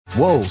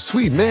Whoa,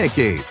 sweet man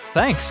cave.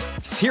 Thanks.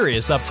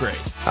 Serious upgrade.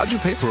 How'd you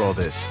pay for all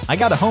this? I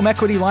got a home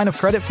equity line of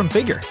credit from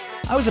Figure.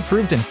 I was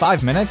approved in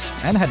 5 minutes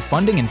and had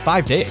funding in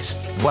 5 days.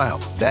 Wow,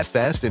 that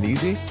fast and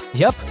easy?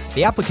 Yep,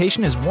 the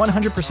application is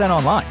 100%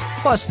 online,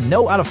 plus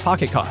no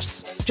out-of-pocket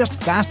costs.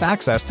 Just fast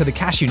access to the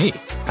cash you need.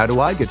 How do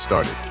I get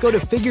started? Go to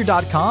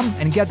figure.com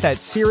and get that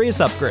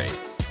serious upgrade.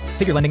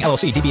 Figure Lending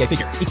LLC, DBA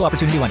Figure, Equal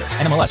Opportunity Lender,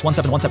 NMLS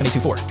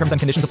 1717824. Terms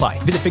and conditions apply.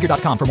 Visit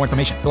figure.com for more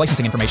information. For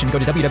licensing information, go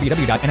to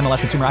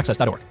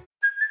www.nmlsconsumeraccess.org.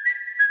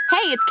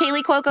 Hey, it's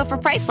Kaylee Cuoco for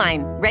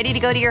Priceline. Ready to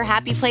go to your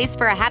happy place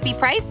for a happy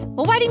price?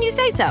 Well, why didn't you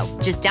say so?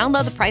 Just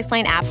download the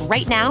Priceline app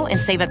right now and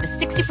save up to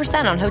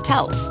 60% on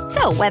hotels.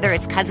 So whether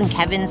it's Cousin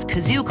Kevin's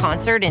Kazoo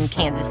Concert in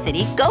Kansas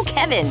City, go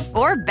Kevin,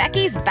 or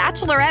Becky's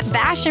Bachelorette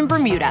Bash in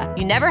Bermuda,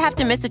 you never have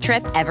to miss a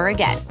trip ever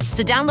again.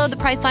 So download the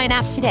Priceline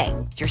app today.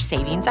 Your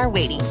savings are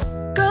waiting.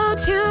 Go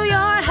to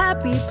your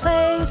happy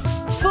place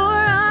for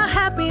a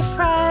happy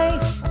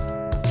price.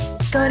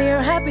 Go to your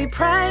happy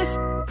price,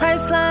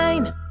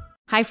 Priceline.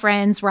 Hi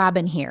friends,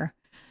 Robin here.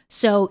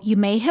 So you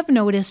may have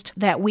noticed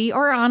that we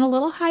are on a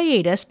little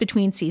hiatus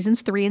between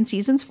seasons 3 and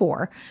seasons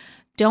 4.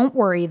 Don't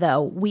worry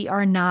though, we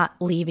are not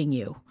leaving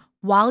you.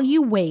 While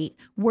you wait,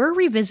 we're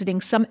revisiting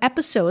some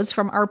episodes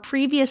from our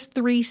previous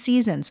 3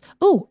 seasons.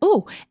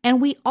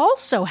 And we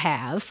also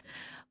have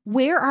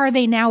Where Are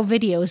They Now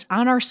videos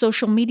on our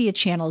social media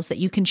channels that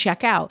you can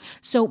check out.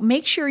 So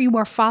make sure you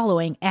are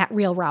following at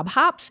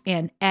RealRobHops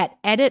and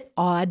at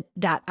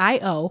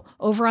editodd.io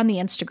over on the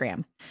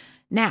Instagram.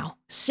 Now,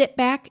 sit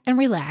back and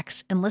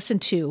relax and listen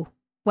to,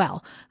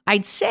 well,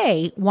 I'd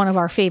say one of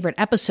our favorite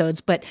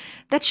episodes, but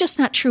that's just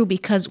not true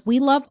because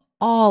we love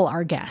all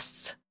our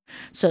guests.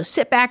 So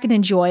sit back and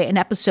enjoy an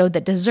episode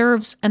that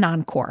deserves an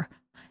encore.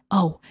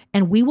 Oh,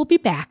 and we will be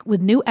back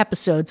with new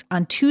episodes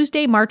on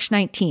Tuesday, March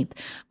 19th.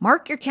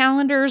 Mark your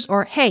calendars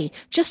or, hey,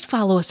 just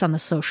follow us on the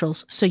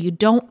socials so you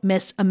don't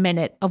miss a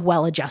minute of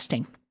Well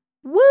Adjusting.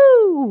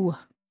 Woo!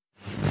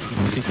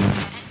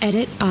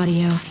 Edit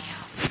audio.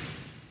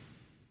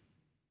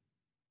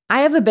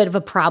 I have a bit of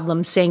a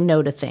problem saying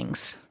no to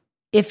things.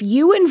 If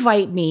you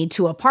invite me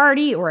to a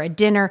party or a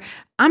dinner,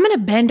 I'm going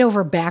to bend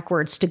over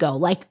backwards to go,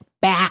 like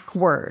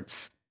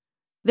backwards.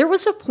 There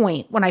was a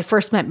point when I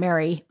first met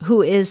Mary,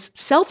 who is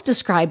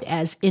self-described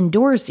as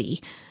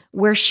indoorsy,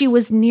 where she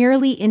was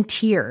nearly in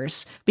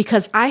tears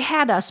because I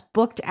had us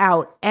booked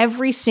out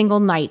every single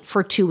night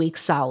for 2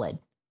 weeks solid.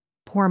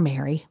 Poor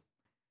Mary.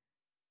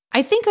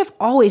 I think I've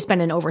always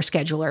been an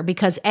overscheduler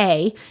because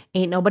A,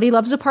 ain't nobody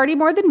loves a party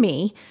more than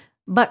me,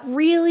 but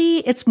really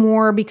it's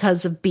more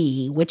because of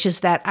B, which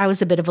is that I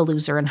was a bit of a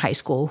loser in high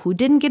school who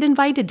didn't get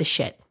invited to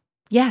shit.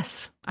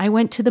 Yes, I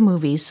went to the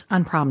movies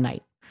on prom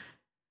night.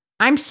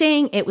 I'm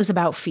saying it was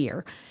about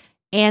fear,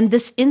 and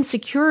this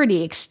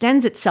insecurity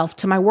extends itself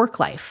to my work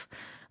life.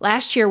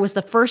 Last year was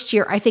the first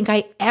year I think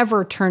I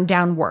ever turned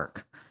down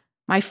work.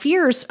 My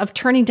fears of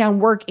turning down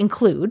work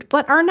include,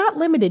 but are not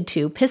limited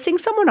to, pissing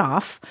someone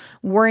off,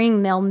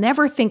 worrying they'll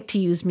never think to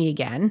use me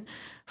again,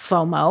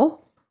 FOMO,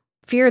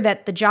 fear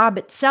that the job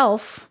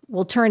itself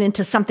will turn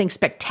into something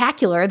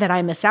spectacular that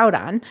I miss out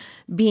on,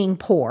 being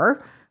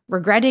poor,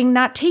 regretting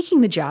not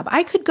taking the job.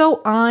 I could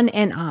go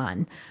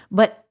on,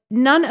 but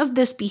none of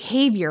this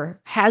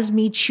behavior has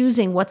me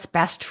choosing what's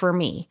best for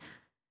me.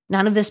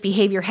 None of this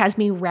behavior has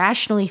me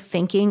rationally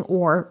thinking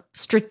or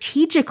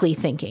strategically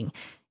thinking.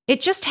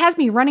 It just has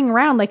me running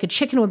around like a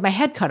chicken with my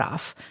head cut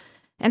off.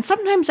 And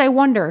sometimes I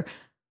wonder,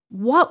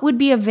 what would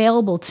be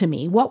available to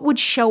me? What would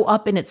show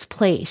up in its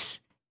place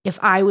if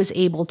I was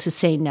able to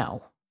say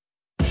no?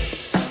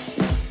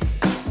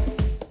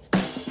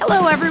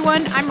 Hello,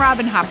 everyone. I'm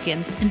Robin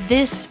Hopkins, and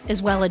this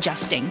is Well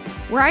Adjusting,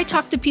 where I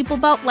talk to people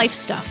about life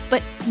stuff,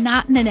 but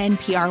not in an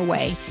NPR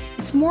way.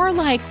 It's more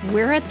like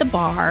we're at the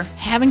bar,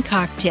 having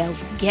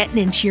cocktails, getting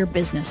into your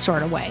business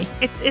sort of way.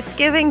 It's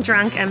giving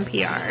drunk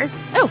NPR.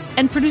 Oh,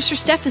 and producer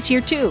Steph is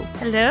here too.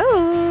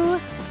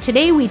 Hello.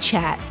 Today we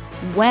chat,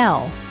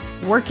 well,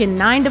 working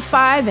 9 to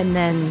 5 and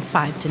then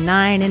 5 to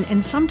 9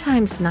 and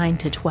sometimes 9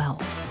 to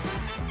 12.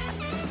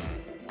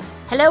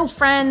 Hello,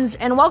 friends,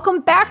 and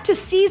welcome back to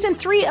Season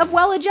 3 of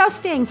Well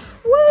Adjusting.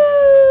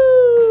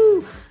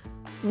 Woo!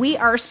 We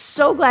are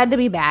so glad to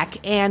be back,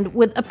 and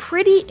with a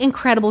pretty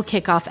incredible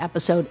kickoff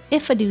episode,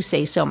 if I do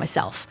say so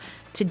myself.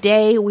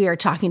 Today, we are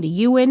talking to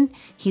Ewan.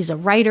 He's a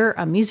writer,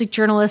 a music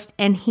journalist,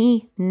 and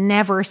he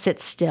never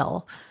sits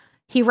still.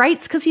 He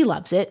writes because he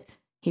loves it.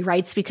 He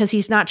writes because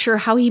he's not sure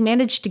how he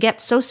managed to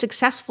get so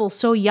successful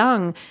so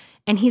young,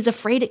 and he's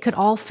afraid it could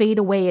all fade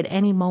away at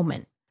any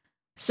moment.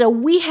 So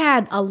we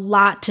had a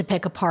lot to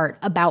pick apart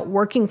about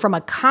working from a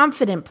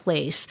confident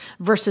place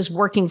versus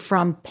working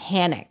from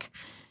panic.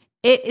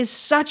 It is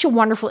such a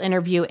wonderful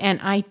interview, and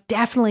I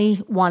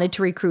definitely wanted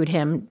to recruit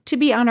him to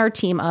be on our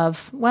team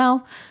of,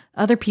 well,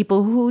 other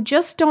people who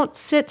just don't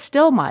sit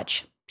still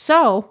much.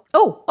 So,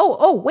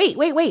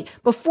 wait.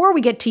 Before we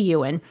get to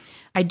Ewan,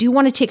 I do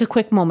want to take a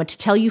quick moment to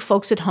tell you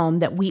folks at home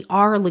that we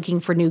are looking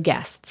for new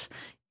guests.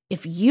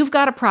 If you've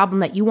got a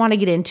problem that you want to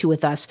get into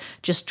with us,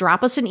 just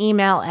drop us an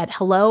email at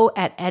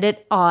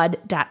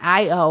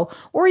hello@editodd.io,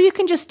 or you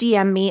can just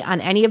DM me on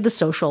any of the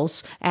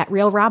socials at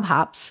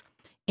RealRobHops,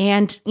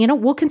 and,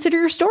 we'll consider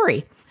your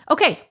story.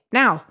 Okay,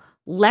 now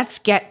let's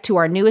get to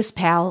our newest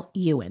pal,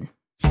 Ewan.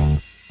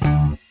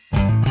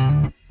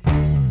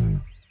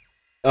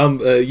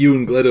 I'm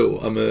Ewan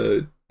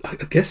Gledo. I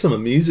guess I'm a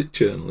music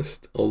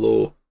journalist,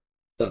 although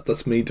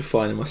that's me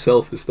defining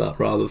myself as that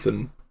rather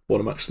than what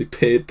I'm actually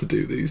paid to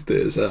do these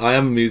days. I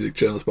am a music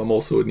journalist, but I'm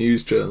also a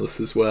news journalist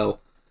as well.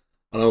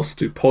 And I also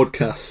do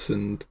podcasts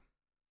and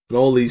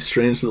all these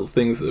strange little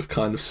things that have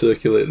kind of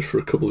circulated for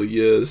a couple of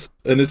years.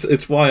 And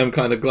it's why I'm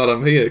kind of glad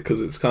I'm here,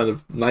 because it's kind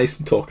of nice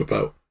to talk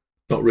about,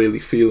 not really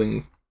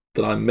feeling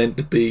that I'm meant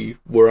to be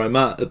where I'm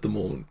at the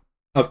moment.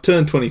 I've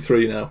turned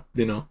 23 now,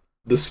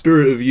 The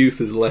spirit of youth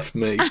has left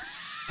me.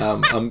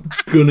 I'm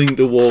gunning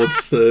towards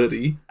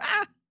 30.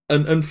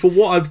 And for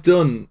what I've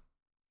done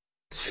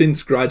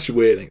since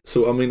graduating,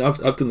 so I mean,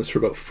 I've done this for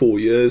about 4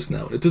 years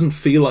now, and it doesn't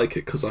feel like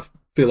it because I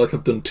feel like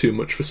I've done too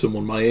much for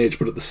someone my age,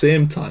 but at the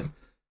same time,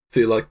 I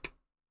feel like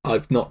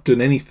I've not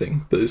done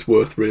anything that is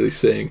worth really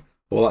saying,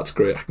 well, that's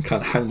great, I can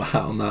kind of hang my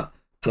hat on that.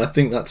 And I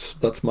think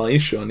that's my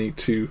issue. I need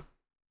to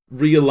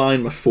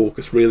realign my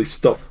focus, really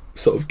stop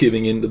sort of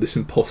giving into this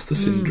imposter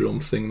syndrome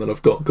thing that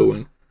I've got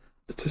going.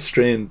 It's a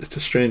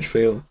strange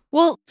feeling.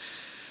 Well,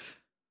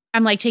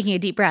 I'm like taking a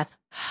deep breath,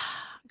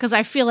 because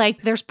I feel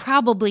like there's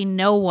probably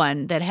no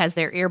one that has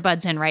their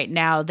earbuds in right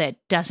now that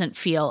doesn't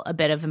feel a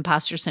bit of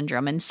imposter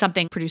syndrome, and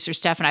something producer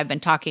Steph and I have been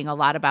talking a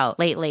lot about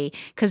lately,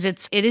 because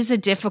it is a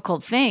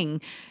difficult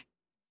thing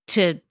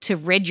to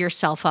rid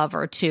yourself of,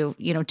 or to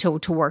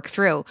work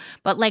through.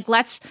 But like,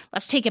 let's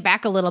take it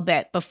back a little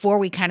bit before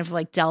we kind of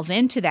like delve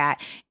into that,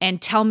 and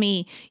tell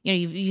me,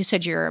 you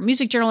said you're a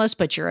music journalist,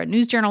 but you're a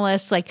news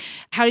journalist. Like,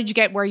 how did you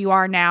get where you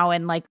are now?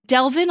 And like,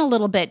 delve in a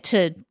little bit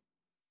to,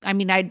 I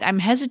mean, I'm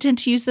hesitant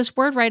to use this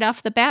word right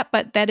off the bat,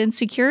 but that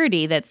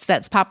insecurity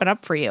that's popping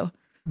up for you.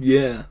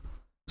 Yeah.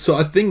 So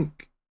I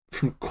think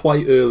from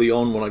quite early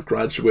on when I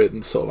graduated,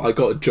 and sort of I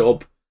got a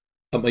job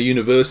at my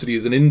university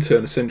as an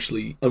intern,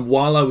 essentially. And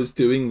while I was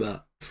doing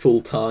that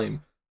full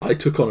time, I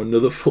took on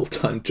another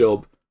full-time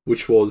job,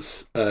 which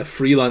was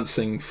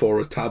freelancing for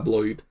a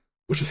tabloid,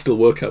 which I still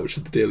work at, which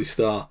is the Daily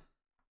Star.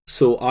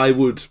 So I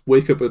would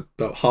wake up at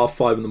about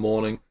 5:30 in the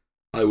morning.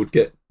 I would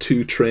get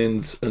 2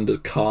 trains and a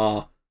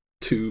car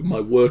to my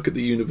work at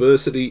the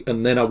university,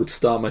 and then I would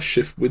start my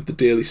shift with the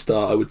Daily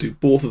Star. I would do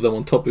both of them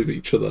on top of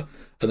each other,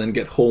 and then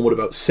get home at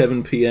about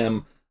 7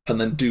 p.m, and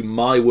then do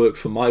my work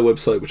for my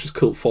website, which is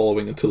Cult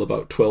Following, until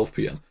about 12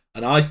 p.m.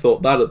 And I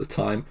thought that at the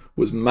time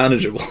was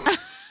manageable.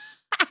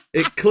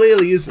 It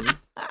clearly isn't.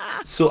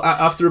 So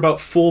after about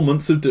 4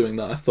 months of doing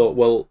that, I thought,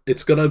 well,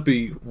 it's going to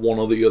be one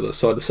or the other.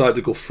 So I decided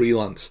to go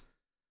freelance.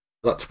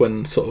 That's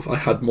when sort of I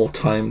had more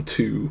time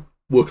to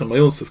work on my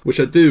own stuff, which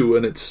I do,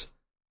 and it's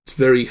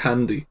very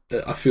handy.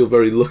 I feel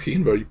very lucky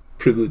and very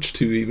privileged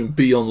to even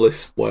be on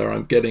lists where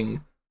I'm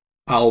getting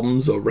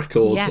albums or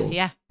records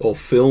or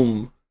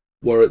film,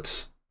 where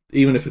it's,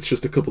 even if it's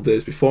just a couple of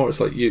days before, it's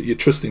like, you're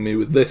trusting me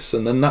with this,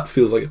 and then that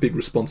feels like a big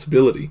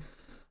responsibility.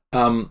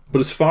 But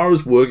as far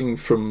as working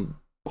from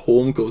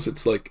home goes,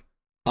 it's like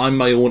I'm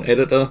my own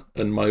editor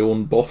and my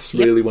own boss,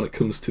 really, when it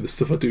comes to the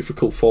stuff I do for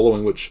Cult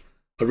Following, which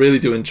I really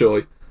do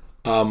enjoy.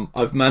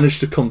 I've managed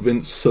to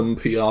convince some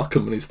PR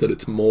companies that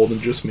it's more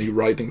than just me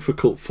writing for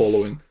Cult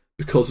Following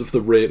because of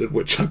the rate at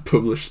which I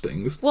publish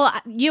things. Well,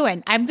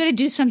 Ewan, I'm going to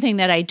do something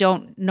that I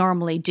don't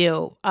normally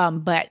do,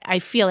 but I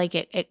feel like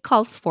it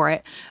calls for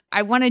it.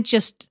 I want to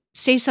just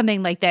say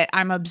something like that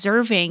I'm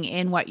observing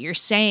in what you're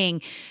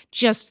saying,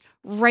 just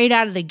right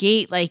out of the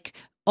gate. Like,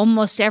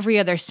 almost every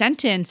other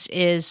sentence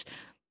is,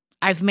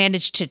 I've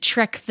managed to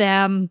trick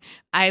them.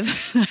 I've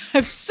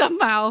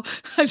somehow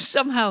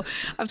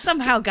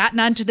gotten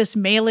onto this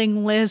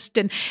mailing list.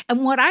 And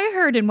what I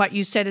heard in what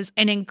you said is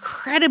an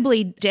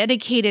incredibly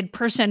dedicated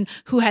person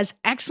who has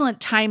excellent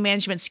time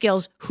management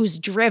skills, who's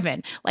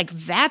driven. Like,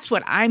 that's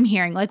what I'm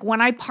hearing. Like, when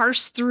I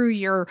parse through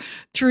your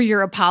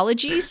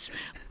apologies,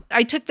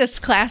 I took this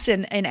class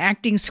in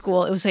acting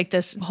school. It was like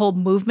this whole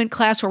movement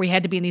class where we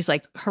had to be in these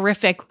like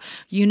horrific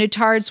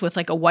unitards with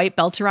like a white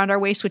belt around our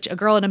waist, which a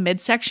girl in a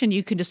midsection,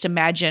 you can just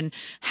imagine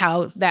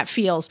how that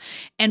feels.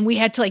 And we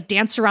had to like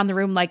dance around the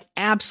room like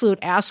absolute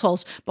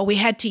assholes, but we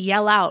had to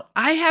yell out,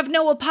 "I have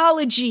no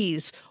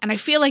apologies." And I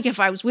feel like if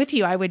I was with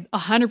you, I would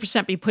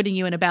 100% be putting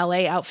you in a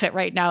ballet outfit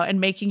right now and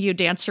making you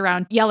dance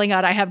around yelling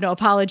out, "I have no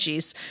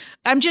apologies."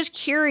 I'm just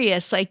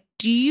curious, like,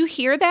 do you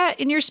hear that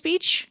in your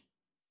speech?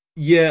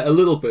 Yeah, a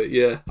little bit,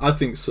 yeah. I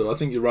think so. I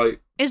think you're right.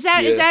 Is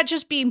that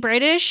just being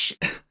British?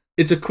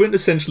 It's a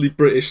quintessentially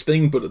British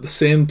thing, but at the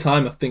same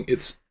time, I think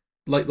it's,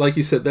 like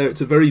you said there,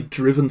 it's a very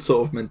driven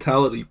sort of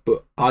mentality,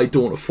 but I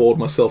don't afford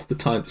myself the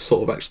time to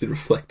sort of actually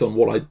reflect on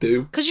what I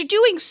do. Because you're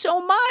doing so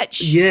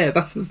much. Yeah,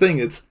 that's the thing.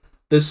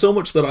 There's so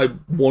much that I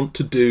want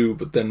to do,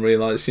 but then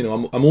realise,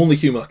 I'm only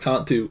human, I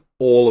can't do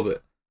all of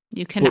it.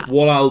 You cannot. But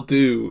what I'll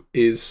do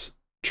is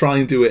try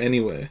and do it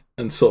anyway,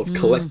 and sort of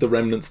collect the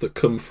remnants that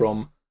come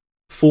from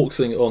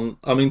focusing on,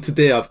 I mean,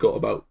 today I've got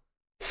about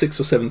 6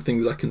 or 7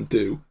 things I can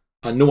do.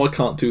 I know I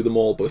can't do them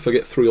all, but if I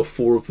get 3 or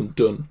 4 of them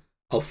done,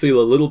 I'll feel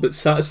a little bit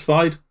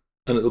satisfied,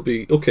 and it'll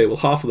be, okay, well,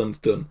 half of them's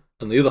done,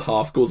 and the other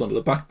half goes onto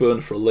the back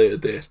burner for a later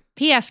date.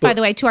 P.S., by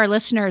the way, to our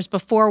listeners,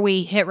 before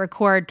we hit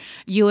record,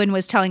 Ewan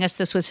was telling us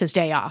this was his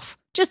day off.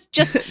 Just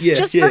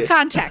for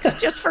context.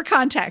 Just for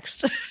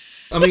context.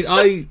 I mean,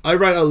 I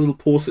write out a little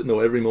post-it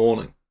note every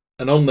morning,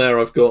 and on there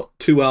I've got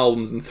 2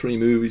 albums and 3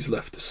 movies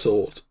left to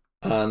sort,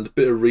 and a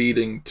bit of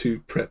reading to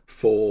prep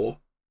for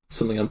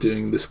something I'm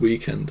doing this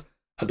weekend,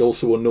 and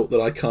also a note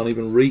that I can't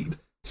even read.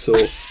 So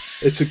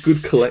it's a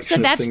good collection So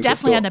of that's things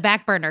definitely on the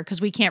back burner because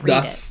we can't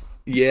read it.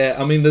 Yeah,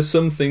 I mean, there's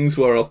some things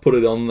where I'll put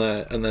it on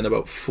there, and then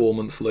about 4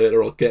 months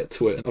later, I'll get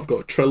to it. I've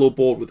got a Trello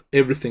board with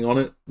everything on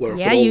it, where I've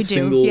got all the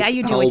singles, Yeah,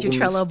 you do albums. with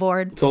your Trello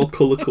board. It's all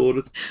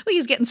color-coded.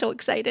 He's getting so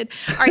excited.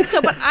 All right,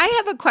 so, but I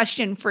have a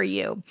question for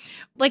you.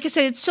 Like I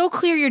said, it's so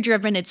clear you're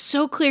driven. It's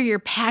so clear you're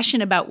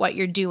passionate about what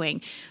you're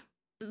doing.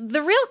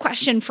 The real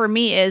question for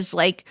me is,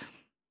 like,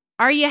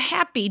 are you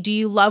happy? Do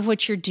you love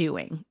what you're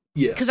doing?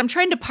 Yeah. Because I'm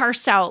trying to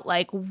parse out,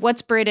 like,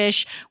 what's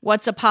British,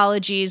 what's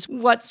apologies,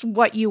 what's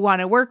what you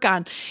want to work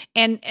on.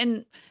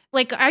 And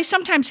like, I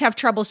sometimes have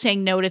trouble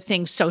saying no to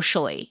things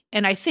socially.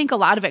 And I think a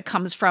lot of it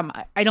comes from,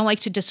 I don't like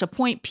to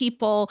disappoint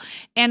people.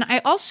 And I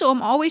also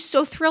am always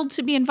so thrilled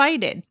to be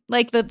invited.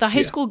 Like the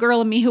high school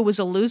girl in me who was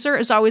a loser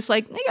is always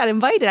like, I got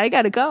invited, I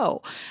got to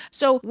go.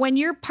 So when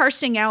you're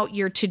parsing out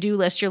your to-do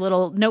list, your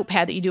little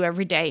notepad that you do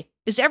every day,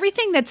 is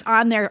everything that's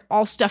on there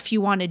all stuff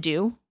you want to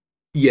do?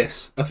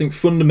 Yes, I think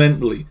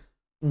fundamentally,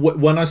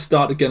 when I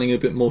started getting a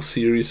bit more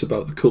serious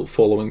about the cult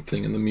following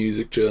thing and the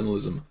music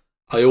journalism,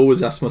 I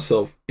always ask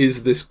myself,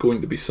 is this going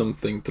to be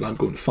something that I'm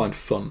going to find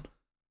fun?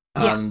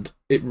 And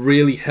it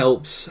really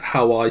helps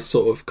how I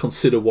sort of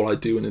consider what I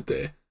do in a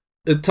day.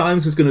 At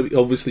times it's going to be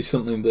obviously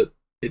something that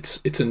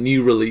it's a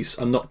new release.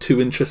 I'm not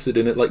too interested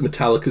in it, like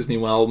Metallica's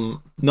new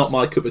album. Not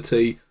my cup of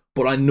tea,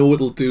 but I know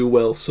it'll do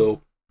well,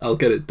 so I'll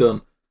get it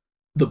done.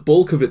 The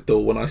bulk of it, though,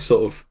 when I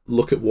sort of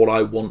look at what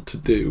I want to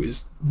do,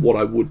 is what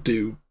I would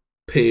do,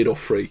 paid or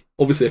free.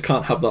 Obviously, I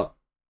can't have that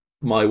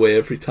my way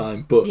every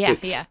time, but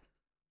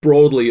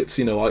broadly, it's,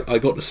 you know, I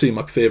got to see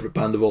my favourite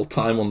band of all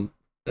time on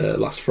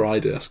last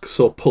Friday. I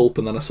saw Pulp,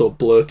 and then I saw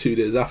Blur 2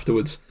 days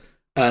afterwards.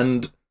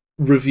 And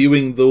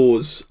reviewing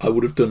those, I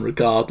would have done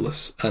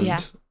regardless.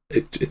 And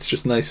it's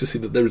just nice to see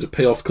that there is a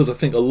payoff, because I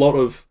think a lot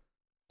of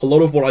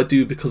what I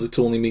do, because it's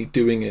only me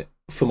doing it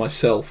for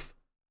myself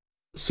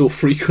so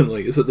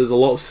frequently, is that there's a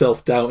lot of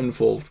self-doubt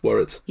involved, where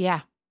it's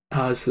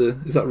is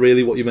that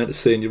really what you meant to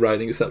say in your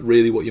writing? Is that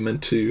really what you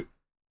meant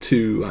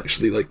to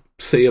actually, like,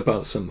 say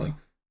about something?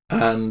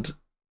 And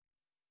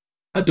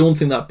I don't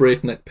think that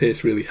breakneck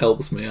pace really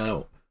helps me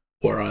out,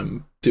 where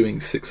I'm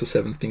doing 6 or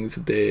 7 things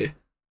a day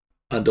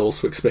and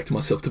also expecting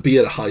myself to be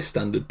at a high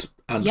standard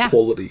and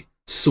quality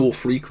so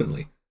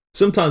frequently.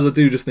 Sometimes I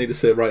do just need to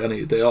say, right, I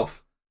need a day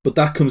off. But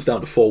that comes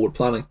down to forward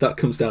planning. That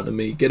comes down to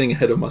me getting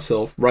ahead of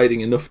myself, writing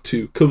enough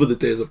to cover the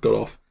days I've got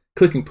off,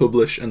 clicking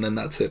publish, and then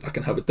that's it. I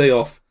can have a day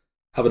off,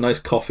 have a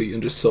nice coffee,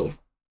 and just sort of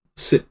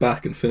sit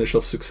back and finish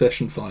off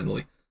Succession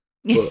finally.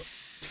 But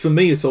for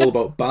me, it's all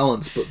about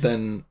balance. But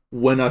then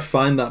when I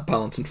find that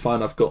balance and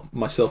find I've got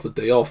myself a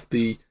day off,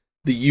 the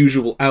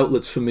usual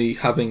outlets for me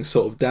having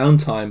sort of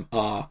downtime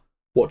are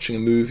watching a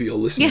movie or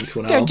listening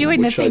to an album. They're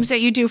doing the things that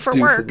you do for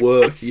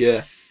work.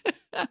 Yeah.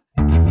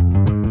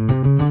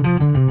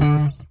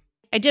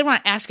 I did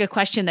want to ask a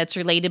question that's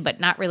related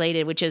but not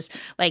related, which is,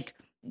 like,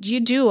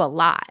 you do a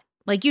lot.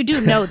 Like, you do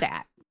know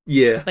that.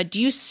 Yeah. But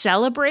do you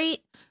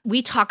celebrate?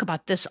 We talk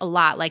about this a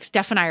lot. Like,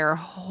 Steph and I are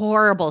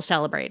horrible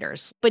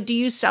celebrators. But do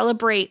you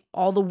celebrate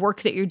all the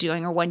work that you're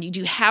doing? Or when you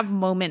do have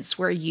moments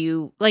where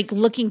you, like,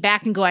 looking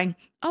back and going,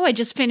 oh, I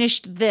just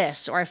finished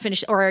this, or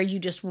or are you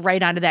just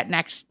right onto that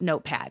next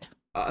notepad?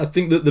 I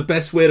think that the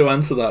best way to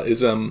answer that is,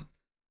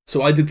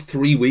 so I did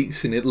 3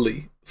 weeks in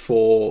Italy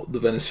for the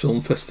Venice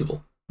Film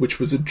Festival, which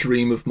was a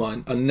dream of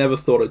mine. I never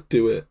thought I'd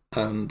do it,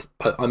 and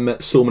I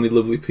met so many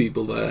lovely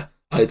people there.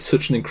 I had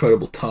such an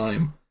incredible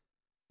time.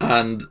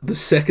 And the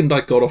second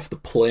I got off the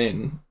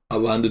plane, I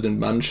landed in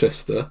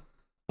Manchester,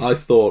 I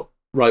thought,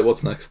 right,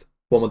 what's next?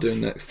 What am I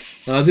doing next?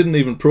 And I didn't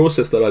even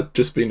process that I'd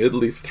just been in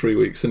Italy for 3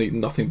 weeks and eaten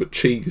nothing but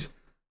cheese.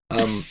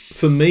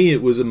 For me,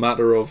 it was a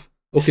matter of,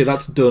 okay,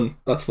 that's done.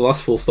 That's the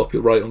last full stop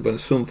you'll write on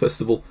Venice Film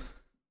Festival.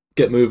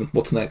 Get moving.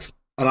 What's next?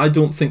 And I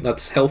don't think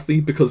that's healthy,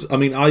 because, I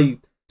mean, I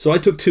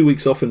took 2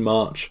 weeks off in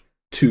March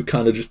to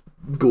kind of just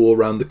go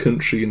around the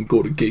country and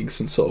go to gigs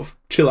and sort of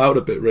chill out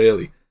a bit,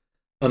 really.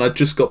 And I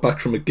just got back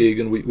from a gig,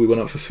 and we went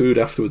out for food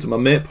afterwards. And my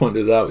mate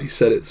pointed it out. He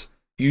said,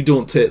 you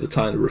don't take the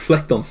time to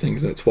reflect on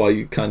things, and it's why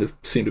you kind of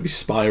seem to be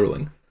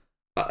spiralling.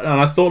 And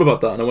I thought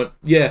about that, and I went,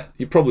 yeah,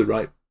 you're probably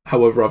right.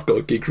 However, I've got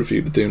a gig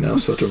review to do now,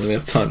 so I don't really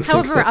have time to think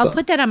about that. However, I'll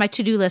put that on my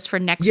to-do list for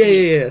next week.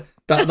 Yeah.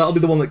 That'll be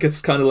the one that gets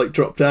kind of, like,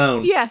 dropped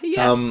down. Yeah.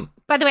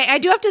 By the way, I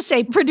do have to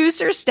say,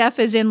 producer Steph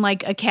is in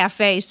like a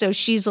cafe, so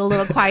she's a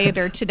little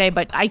quieter today,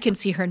 but I can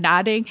see her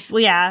nodding. Well,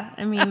 yeah.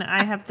 I mean,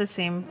 I have the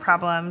same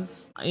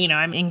problems. You know,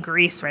 I'm in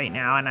Greece right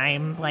now, and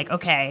I'm like,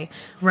 okay,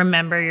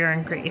 remember you're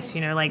in Greece.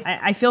 You know, like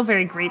I feel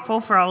very grateful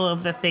for all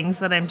of the things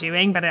that I'm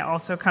doing, but it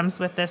also comes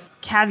with this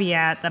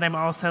caveat that I'm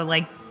also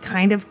like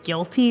kind of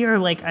guilty or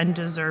like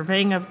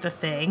undeserving of the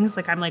things.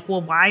 Like I'm like,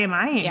 well, why am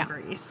I in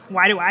Greece?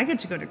 Why do I get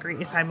to go to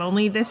Greece? I'm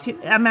only this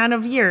amount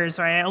of years,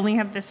 or I only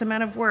have this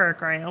amount of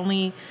work, or I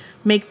only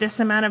make this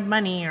amount of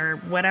money, or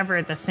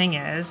whatever the thing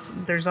is.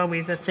 There's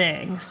always a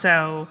thing.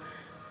 So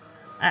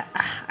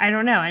I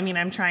don't know. I mean,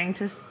 I'm trying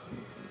to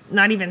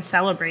not even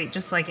celebrate,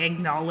 just like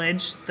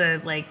acknowledge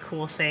the like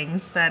cool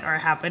things that are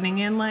happening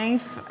in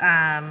life.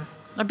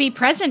 Or be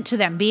present to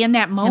them. Be in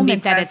that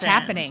moment that it's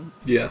happening.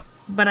 Yeah.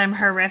 But I'm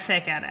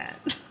horrific at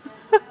it.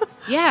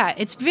 Yeah,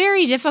 it's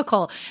very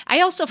difficult.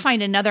 I also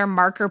find another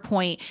marker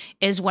point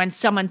is when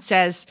someone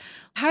says,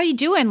 how are you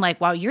doing? Like,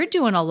 wow, you're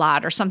doing a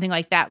lot or something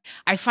like that.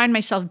 I find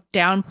myself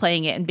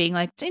downplaying it and being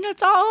like, you know,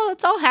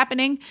 it's all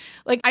happening.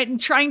 Like I'm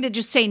trying to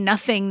just say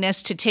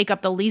nothingness to take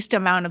up the least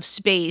amount of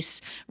space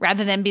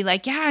rather than be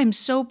like, yeah, I'm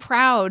so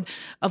proud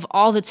of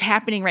all that's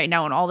happening right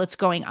now and all that's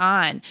going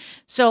on.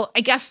 So I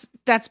guess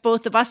that's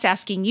both of us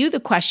asking you the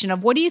question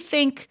of what do you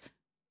think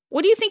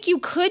you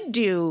could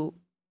do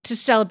to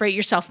celebrate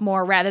yourself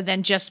more rather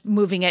than just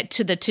moving it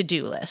to the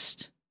to-do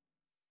list?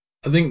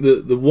 I think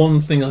the one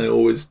thing I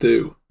always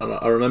do, and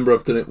I remember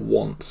I've done it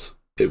once,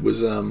 it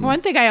was...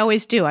 One thing I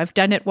always do, I've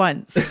done it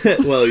once.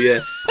 Well,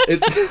 yeah.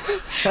 That's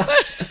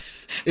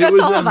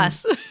all of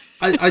us.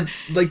 I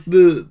like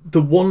the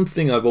one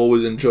thing I've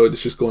always enjoyed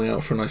is just going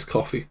out for a nice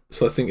coffee.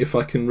 So I think if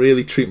I can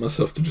really treat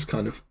myself to just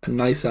kind of a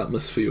nice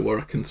atmosphere where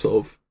I can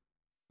sort of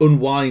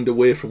unwind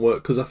away from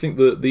work, because I think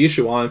the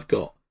issue I've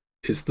got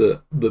is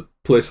that the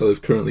place I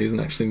live currently isn't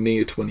actually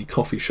near to any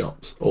coffee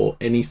shops or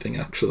anything,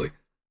 actually.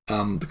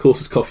 The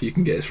closest coffee you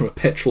can get is from a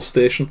petrol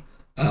station,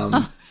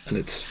 and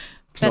it's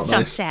that not sounds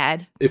nice.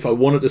 sad. If I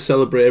wanted to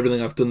celebrate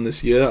everything I've done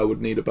this year, I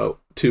would need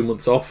about 2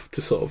 months off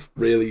to sort of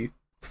really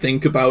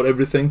think about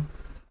everything,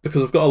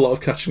 because I've got a lot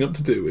of catching up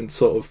to do in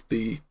sort of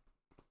the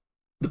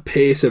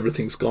pace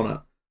everything's gone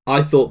at.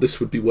 I thought this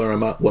would be where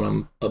I'm at when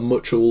I'm a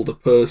much older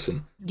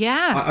person.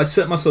 Yeah. I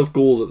set myself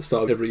goals at the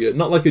start of every year.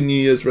 Not like a New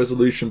Year's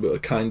resolution, but a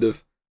kind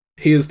of,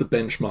 here's the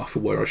benchmark for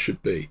where I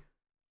should be.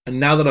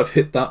 And now that I've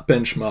hit that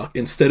benchmark,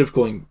 instead of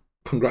going,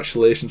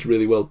 congratulations,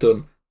 really well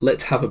done,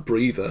 let's have a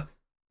breather,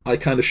 I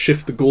kind of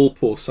shift the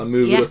goalposts. I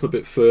move it up a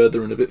bit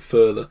further and a bit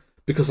further.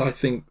 Because I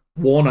think,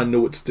 one, I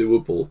know it's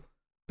doable.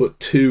 But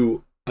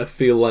two, I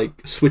feel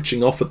like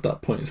switching off at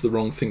that point is the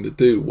wrong thing to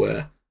do,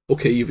 where,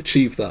 okay, you've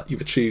achieved that,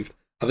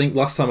 I think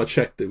last time I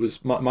checked, it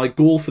was my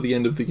goal for the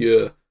end of the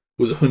year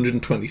was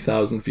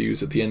 120,000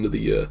 views at the end of the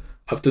year.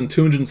 I've done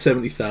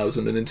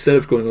 270,000, and instead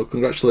of going, oh,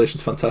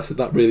 congratulations, fantastic,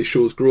 that really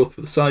shows growth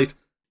for the site,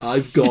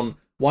 I've gone,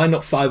 why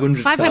not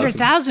 500,000?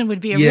 500,000 would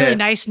be a really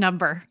nice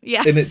number.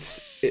 Yeah.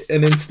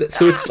 And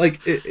so it's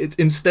like,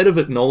 instead of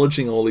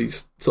acknowledging all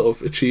these sort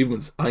of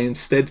achievements, I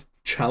instead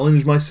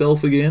challenge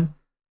myself again.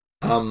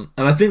 And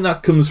I think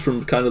that comes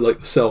from kind of like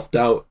the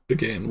self-doubt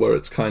again, where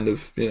it's kind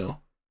of, you know,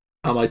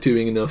 am I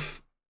doing enough?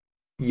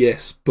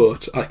 Yes,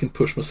 but I can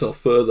push myself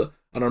further.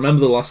 And I remember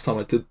the last time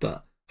I did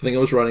that, I think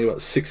I was writing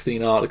about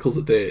 16 articles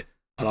a day,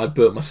 and I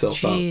burnt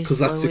myself out, because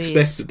that's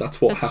expected.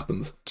 That's what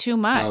happens. Too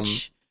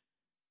much.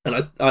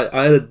 And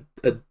I had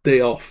a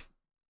day off,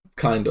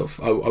 kind of.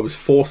 I was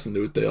forced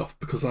into a day off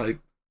because I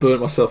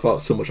burnt myself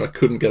out so much I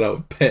couldn't get out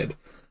of bed.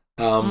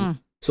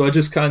 So I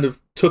just kind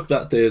of took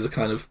that day as a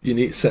kind of, you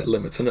need to set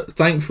limits. And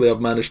thankfully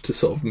I've managed to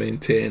sort of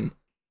maintain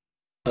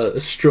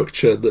a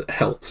structure that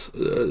helps.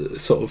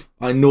 Sort of,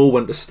 I know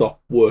when to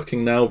stop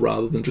working now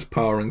rather than just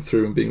powering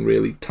through and being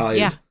really tired.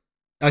 Yeah.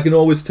 I can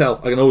always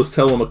tell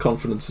when my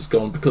confidence is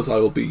gone, because I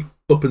will be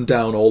up and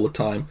down all the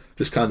time,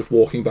 just kind of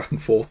walking back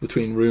and forth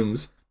between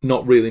rooms,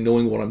 not really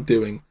knowing what I'm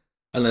doing.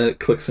 And then it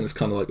clicks and it's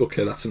kind of like,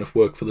 okay, that's enough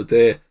work for the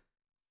day.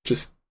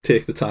 Just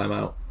take the time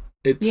out.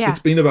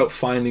 It's been about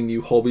finding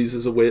new hobbies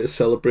as a way to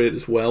celebrate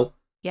as well.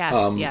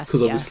 Yes,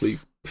 because obviously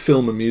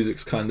film and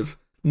music's kind of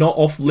not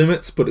off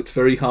limits, but it's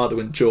very hard to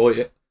enjoy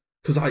it.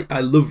 Because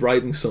I love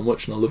writing so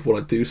much and I love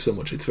what I do so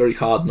much. It's very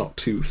hard not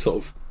to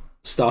sort of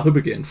start up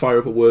again, fire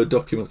up a Word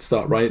document,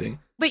 start writing.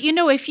 But you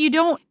know, if you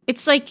don't,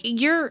 it's like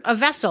you're a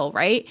vessel,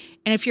 right?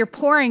 And if you're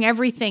pouring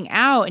everything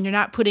out and you're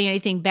not putting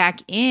anything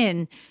back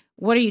in,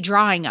 what are you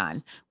drawing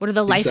on? What are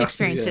the life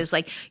experiences?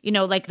 Like, you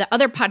know, like the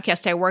other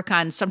podcast I work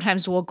on,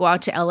 sometimes we'll go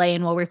out to LA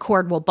and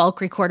we'll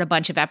bulk record a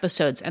bunch of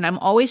episodes. And I'm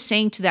always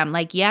saying to them,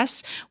 like,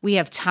 yes, we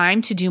have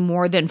time to do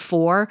more than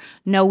 4.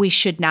 No, we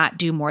should not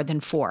do more than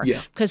 4.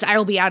 Yeah. Because I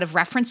will be out of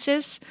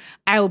references.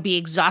 I will be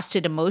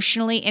exhausted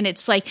emotionally. And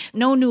it's like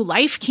no new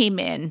life came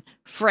in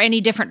for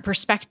any different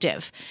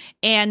perspective.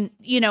 And,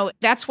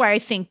 that's why I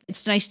think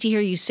it's nice to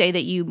hear you say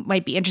that you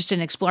might be interested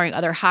in exploring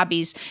other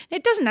hobbies.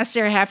 It doesn't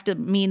necessarily have to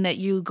mean that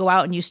you go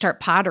out and you start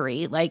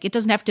pottery. Like, it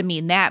doesn't have to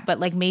mean that, but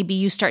like maybe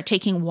you start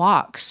taking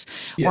walks,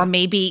 or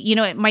maybe,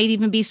 it might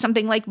even be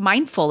something like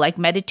mindful, like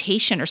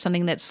meditation or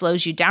something that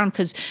slows you down,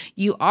 because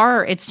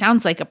it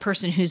sounds like a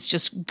person who's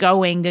just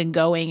going and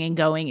going and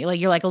going. Like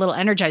you're like a little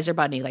Energizer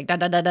bunny, like da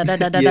da da da da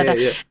da da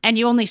da, and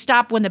you only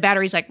stop when the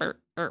battery's like,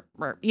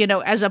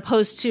 as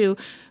opposed to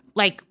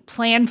like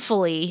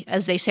planfully,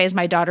 as they say, as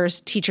my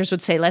daughter's teachers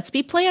would say, let's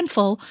be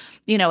planful,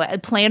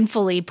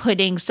 planfully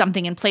putting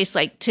something in place.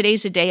 Like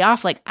today's a day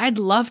off. Like I'd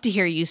love to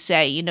hear you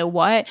say, you know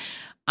what?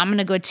 I'm going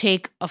to go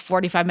take a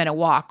 45-minute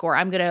walk, or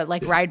I'm going to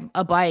like ride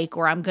a bike,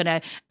 or I'm going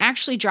to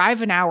actually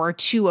drive an hour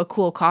to a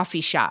cool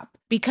coffee shop,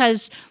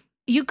 because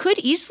you could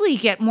easily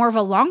get more of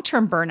a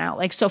long-term burnout.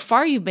 Like so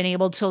far you've been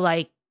able to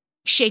like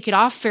shake it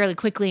off fairly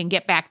quickly and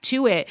get back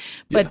to it.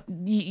 But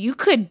you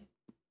could,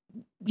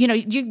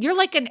 you're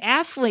like an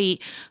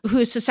athlete who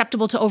is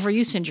susceptible to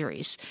overuse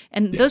injuries,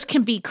 and those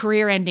can be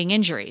career-ending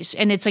injuries.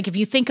 And it's like, if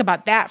you think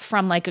about that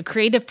from like a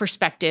creative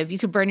perspective, you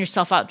could burn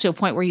yourself out to a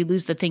point where you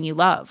lose the thing you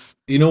love.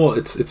 You know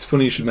what? It's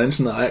funny you should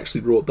mention that. I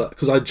actually wrote that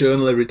because I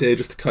journal every day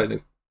just to kind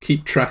of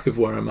keep track of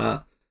where I'm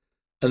at.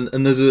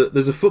 And there's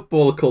a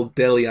footballer called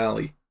Dele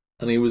Alli,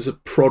 and he was a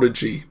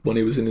prodigy when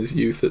he was in his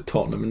youth at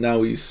Tottenham, and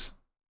now he's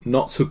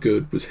not so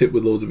good, was hit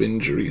with loads of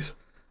injuries,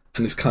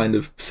 and is kind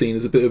of seen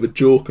as a bit of a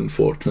joke,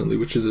 unfortunately,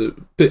 which is a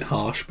bit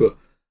harsh. But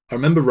I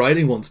remember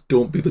writing once,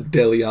 "Don't be the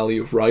Dele Alli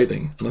of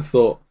writing," and I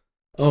thought,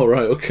 oh,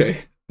 right, okay,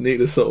 I need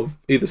to sort of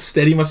either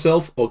steady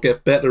myself or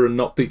get better and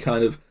not be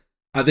kind of...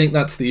 I think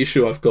that's the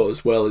issue I've got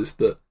as well, is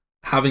that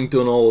having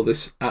done all of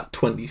this at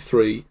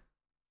 23,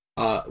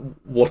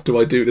 what do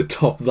I do to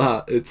top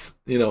that? It's,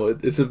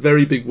 it's a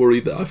very big worry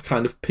that I've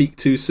kind of peaked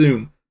too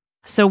soon.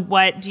 So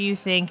what do you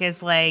think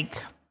is like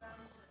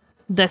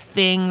the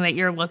thing that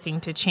you're looking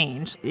to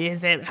change?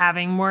 Is it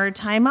having more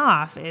time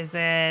off? Is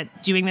it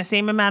doing the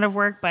same amount of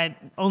work, but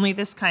only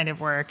this kind of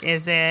work?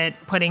 Is it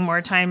putting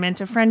more time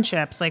into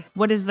friendships? Like,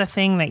 what is the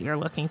thing that you're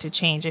looking to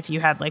change if you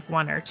had like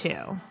one or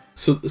two?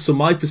 So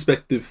my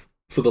perspective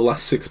for the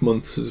last 6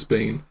 months has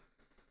been,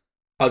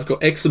 I've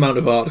got X amount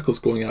of articles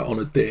going out on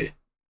a day.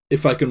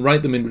 If I can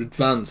write them in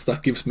advance,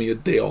 that gives me a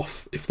day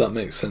off, if that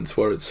makes sense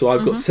for it. So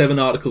I've got 7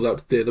 articles out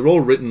today. They're all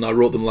written. I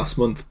wrote them last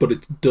month, but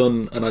it's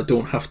done, and I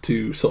don't have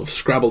to sort of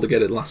scrabble to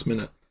get it last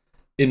minute.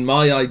 In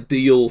my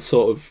ideal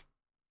sort of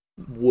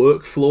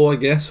workflow, I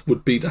guess,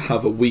 would be to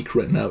have a week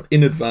written out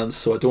in advance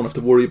so I don't have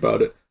to worry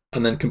about it,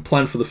 and then can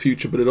plan for the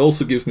future, but it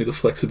also gives me the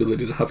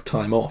flexibility to have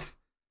time off.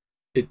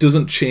 It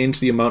doesn't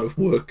change the amount of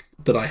work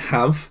that I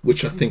have,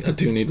 which I think I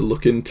do need to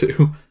look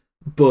into,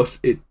 but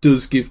it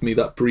does give me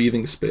that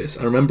breathing space.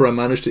 I remember I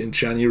managed it in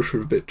January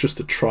for a bit just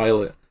to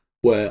trial it,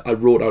 where I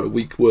wrote out a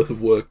week worth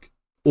of work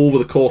over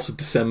the course of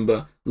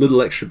December,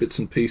 little extra bits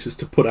and pieces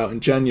to put out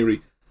in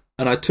January.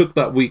 And I took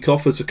that week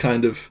off as a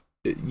kind of,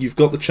 you've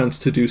got the chance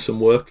to do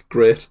some work,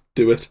 great,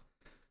 do it.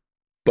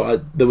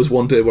 But there was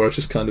one day where I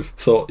just kind of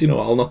thought,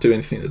 I'll not do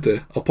anything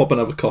today. I'll pop and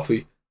have a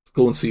coffee,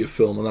 go and see a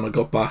film. And then I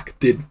got back,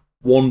 did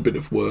one bit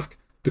of work,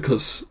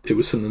 because it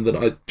was something that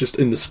I just,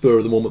 in the spur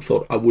of the moment,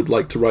 thought I would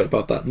like to write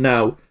about that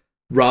now,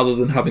 rather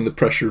than having the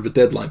pressure of a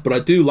deadline. But I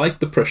do like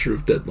the pressure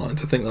of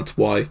deadlines. I think that's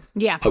why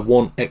I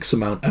want X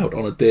amount out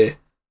on a day.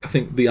 I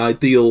think the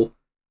ideal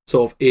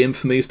sort of aim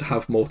for me is to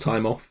have more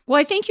time off. Well,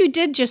 I think you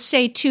did just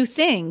say 2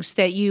 things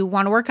that you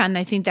want to work on.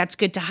 I think that's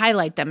good to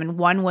highlight them. And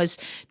one was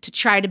to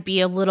try to be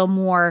a little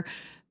more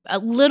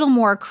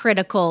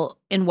critical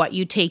in what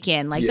you take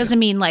in. Like, doesn't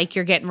mean like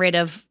you're getting rid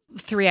of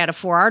 3 out of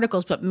 4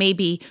 articles, but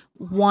maybe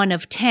 1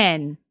 of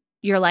 10,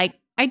 you're like,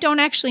 I don't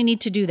actually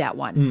need to do that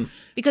one.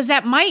 Because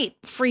that might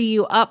free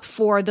you up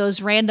for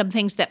those random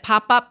things that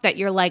pop up that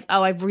you're like,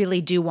 oh, I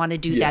really do want to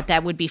do that.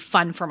 That would be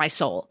fun for my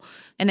soul.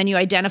 And then you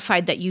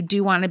identified that you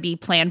do want to be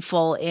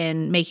planful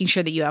in making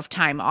sure that you have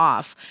time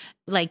off,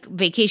 like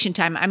vacation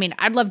time. I mean,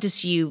 I'd love to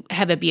see you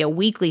have it be a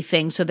weekly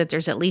thing so that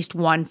there's at least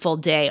 1 full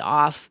day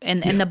off.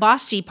 And the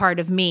bossy part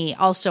of me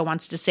also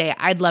wants to say,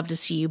 I'd love to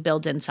see you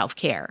build in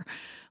self-care,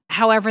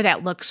 however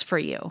that looks for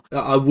you.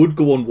 I would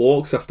go on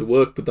walks after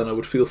work, but then I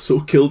would feel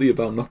so guilty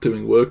about not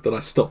doing work that I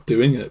stopped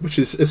doing it, which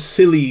is a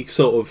silly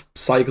sort of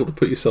cycle to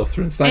put yourself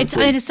through.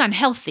 And it's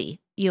unhealthy,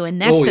 Ewan.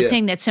 That's the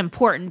thing that's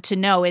important to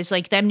know, is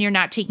like, then you're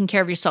not taking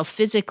care of yourself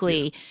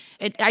physically.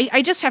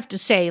 I just have to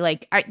say,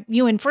 like,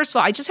 Ewan, first of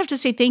all, I just have to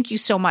say thank you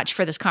so much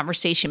for this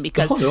conversation,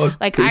 because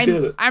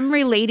I'm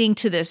relating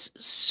to this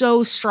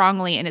so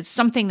strongly, and it's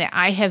something that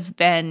I have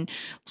been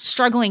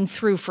struggling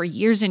through for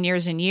years and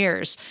years and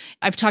years.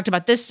 I've talked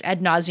about this ad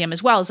nauseum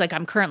as well. It's like,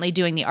 I'm currently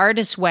doing the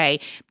artist way,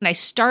 and I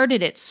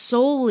started it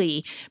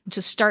solely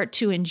to start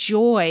to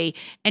enjoy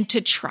and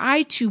to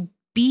try to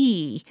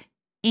be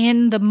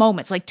in the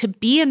moments, like to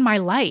be in my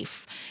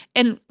life.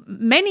 And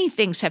many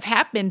things have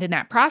happened in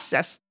that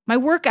process. My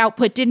work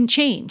output didn't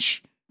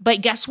change.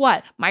 But guess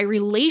what? My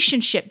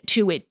relationship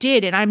to it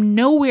did. And I'm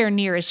nowhere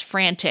near as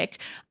frantic.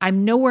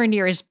 I'm nowhere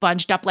near as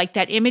bunged up. Like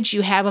that image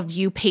you have of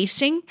you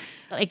pacing,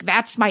 like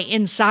that's my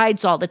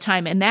insides all the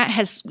time. And that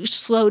has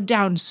slowed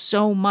down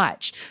so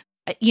much.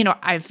 You know,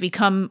 I've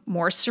become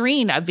more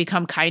serene. I've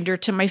become kinder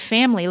to my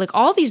family. Like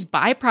all these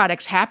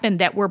byproducts happened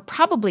that were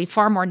probably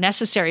far more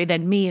necessary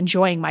than me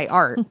enjoying my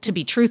art, to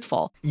be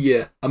truthful.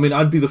 Yeah. I mean,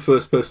 I'd be the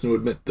first person to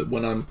admit that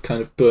when I'm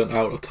kind of burnt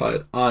out or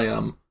tired, I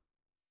am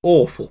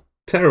awful,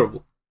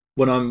 terrible.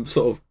 When I'm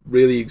sort of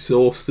really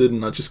exhausted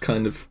and I just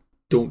kind of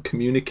don't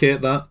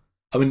communicate that.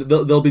 I mean,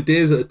 there'll be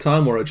days at a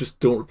time where I just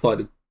don't reply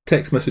to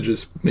text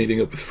messages, meeting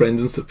up with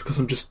friends and stuff, because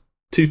I'm just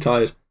too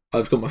tired.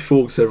 I've got my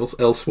focus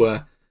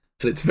elsewhere,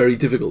 and it's very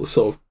difficult to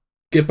sort of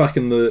get back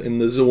in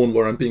the zone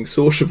where I'm being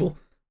sociable,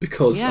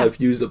 because I've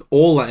used up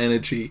all that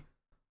energy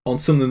on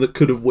something that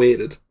could have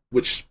waited,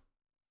 which,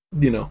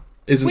 you know,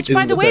 isn't. Which,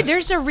 by the way, best.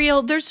 there's a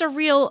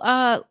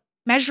real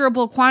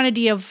measurable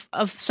quantity of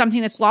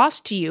something that's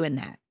lost to you in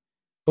that.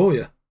 Oh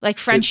yeah, like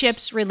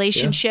friendships,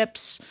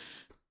 relationships.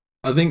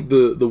 Yeah. I think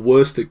the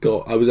worst it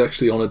got, I was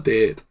actually on a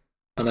date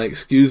and I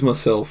excused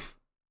myself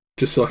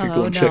just so I could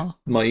go and check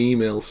my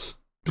emails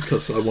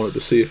because I wanted to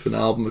see if an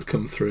album had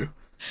come through.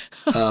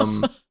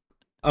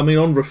 I mean,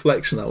 on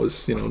reflection, that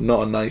was, you know,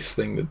 not a nice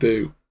thing to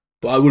do,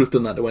 but I would have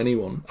done that to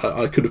anyone.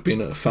 I could have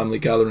been at a family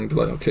gathering and be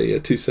like, okay, yeah,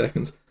 2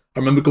 seconds. I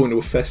remember going to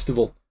a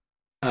festival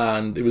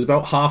and it was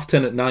about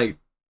 10:30 at night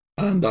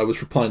and I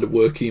was replying to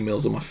work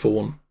emails on my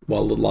phone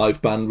while the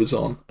live band was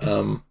on.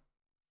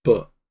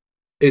 But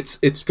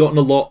it's gotten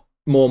a lot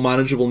more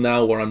manageable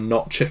now where I'm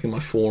not checking my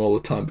phone all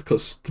the time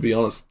because, to be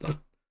honest, I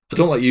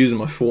don't like using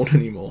my phone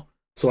anymore.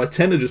 So I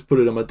tend to just put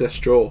it in my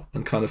desk drawer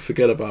and kind of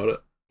forget about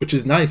it, which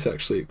is nice,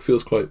 actually. It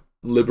feels quite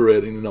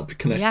liberating to not be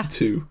connected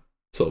to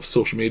sort of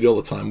social media all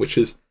the time, which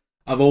is,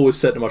 I've always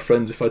said to my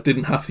friends, if I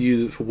didn't have to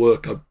use it for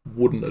work, I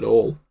wouldn't at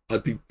all.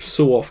 I'd be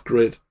so off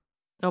grid.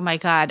 Oh my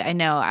God, I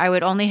know. I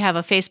would only have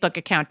a Facebook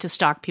account to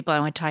stalk people I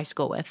went to high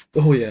school with.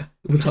 Oh yeah.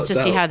 Just to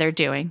see how they're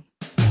doing.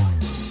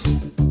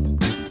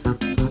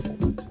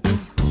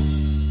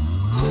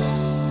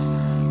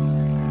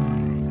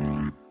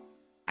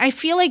 I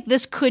feel like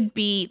this could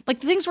be, like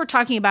the things we're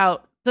talking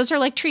about, those are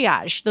like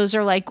triage. Those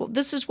are like,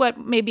 this is what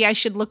maybe I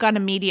should look on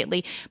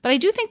immediately. But I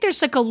do think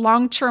there's like a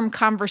long-term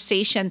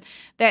conversation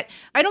that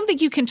I don't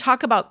think you can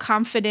talk about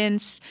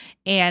confidence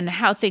and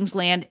how things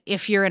land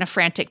if you're in a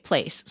frantic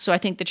place. So I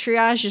think the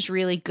triage is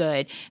really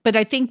good. But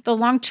I think the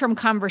long-term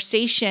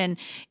conversation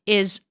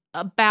is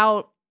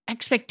about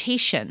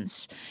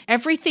expectations.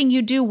 Everything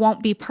you do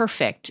won't be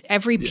perfect.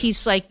 Every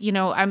piece, like, you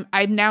know,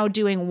 I'm now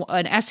doing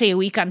an essay a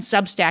week on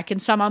Substack,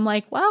 and some I'm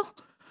like, well,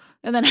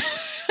 and then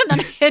and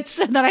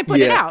then I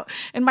put it out.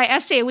 And my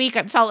essay a week,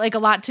 it felt like a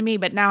lot to me,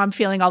 but now I'm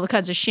feeling all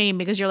kinds of shame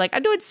because you're like,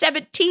 I'm doing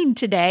 17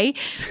 today.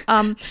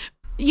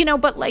 You know,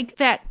 but like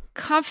that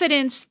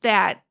confidence,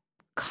 that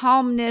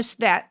calmness,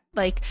 that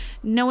like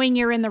knowing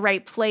you're in the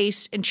right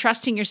place and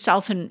trusting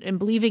yourself and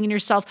believing in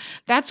yourself,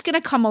 that's going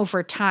to come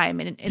over time.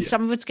 And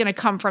some of it's going to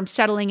come from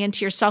settling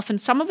into yourself,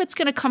 and some of it's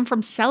going to come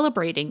from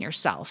celebrating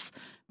yourself.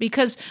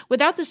 Because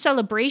without the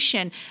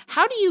celebration,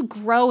 how do you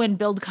grow and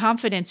build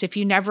confidence if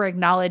you never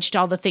acknowledged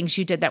all the things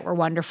you did that were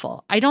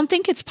wonderful? I don't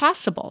think it's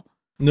possible.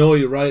 No,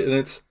 you're right.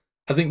 And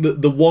I think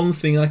that the one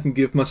thing I can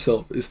give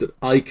myself is that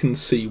I can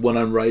see when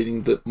I'm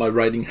writing that my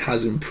writing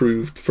has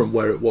improved from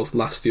where it was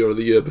last year or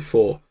the year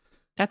before.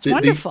 That's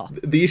wonderful.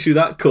 The issue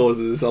that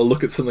causes is I'll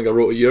look at something I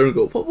wrote a year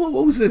ago. What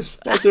was this?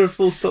 Why is there a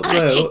full stop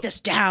there? Take this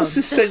down. What's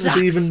this sentence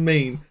even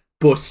mean?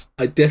 But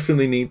I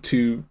definitely need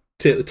to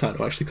take the time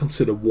to actually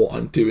consider what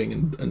I'm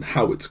doing and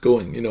how it's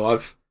going. You know,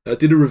 I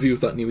did a review of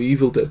that new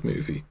Evil Dead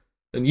movie,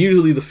 and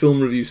usually the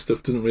film review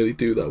stuff doesn't really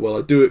do that well.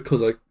 I do it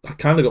because I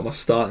kind of got my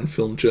start in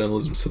film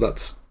journalism, so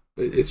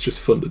it's just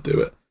fun to do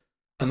it.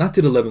 And that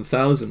did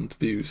 11,000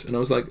 views, and I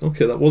was like,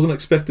 okay, that wasn't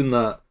expecting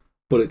that,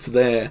 but it's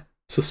there,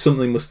 so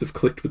something must have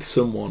clicked with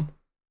someone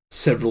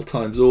several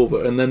times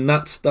over. And then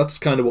that's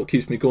kind of what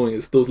keeps me going,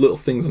 is those little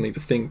things I need to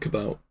think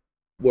about,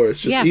 where it's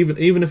just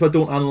even if I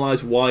don't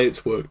analyze why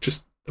it's worked,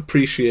 just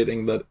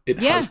appreciating that it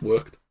has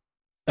worked.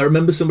 I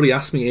remember somebody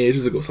asked me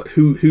ages ago, it's like,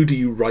 who do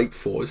you write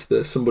for? Is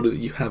there somebody that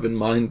you have in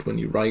mind when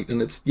you write?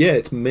 And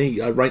it's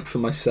me. I write for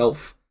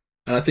myself.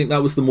 And I think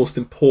that was the most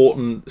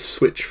important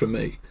switch for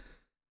me.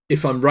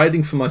 If I'm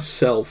writing for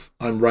myself,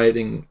 I'm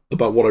writing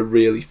about what I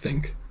really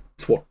think.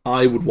 It's what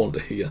I would want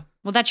to hear.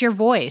 Well, that's your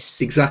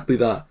voice. Exactly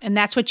that. And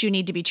that's what you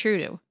need to be true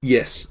to.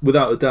 Yes,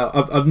 without a doubt.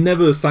 I've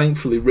never,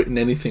 thankfully, written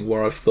anything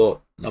where I've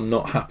thought, I'm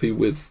not happy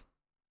with,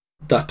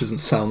 that doesn't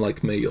sound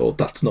like me, or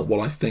that's not what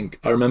I think.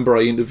 I remember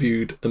I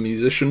interviewed a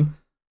musician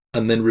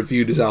and then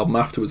reviewed his album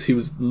afterwards. He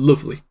was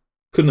lovely.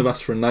 Couldn't have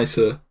asked for a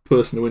nicer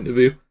person to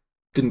interview.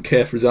 Didn't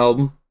care for his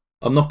album.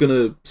 I'm not going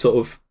to sort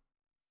of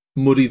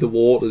muddy the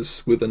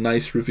waters with a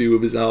nice review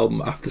of his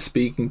album after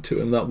speaking to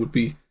him. It would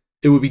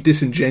be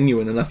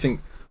disingenuous, and I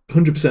think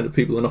 100% of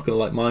people are not going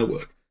to like my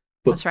work.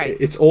 But that's right.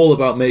 It's all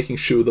about making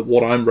sure that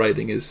what I'm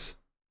writing is,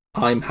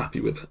 I'm happy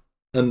with it.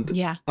 And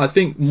I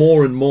think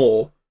more and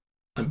more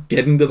I'm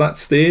getting to that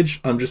stage.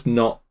 I'm just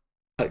not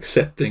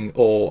accepting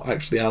or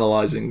actually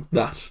analysing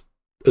that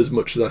as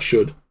much as I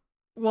should.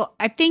 Well,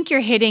 I think you're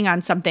hitting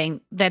on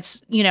something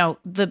that's, you know,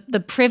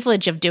 the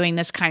privilege of doing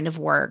this kind of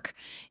work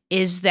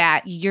is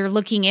that you're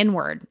looking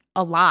inward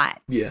a lot.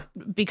 Yeah.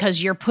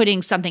 Because you're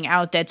putting something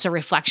out that's a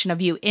reflection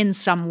of you in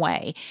some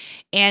way.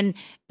 And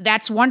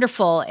that's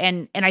wonderful.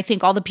 And I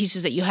think all the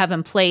pieces that you have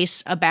in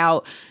place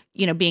about,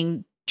 you know,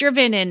 being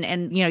driven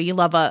and you know, you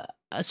love a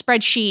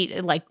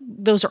spreadsheet, like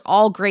those are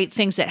all great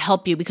things that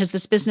help you, because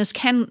this business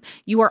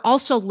you are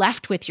also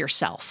left with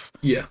yourself.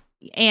 Yeah.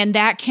 And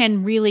that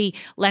can really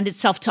lend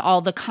itself to all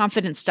the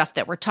confidence stuff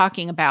that we're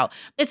talking about.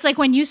 It's like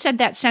when you said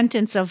that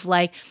sentence of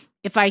like,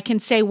 if I can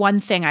say one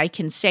thing, I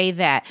can say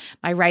that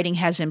my writing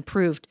has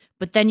improved.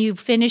 But then you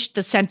finished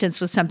the sentence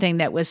with something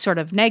that was sort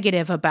of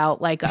negative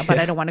about like, but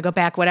I don't want to go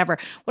back, whatever.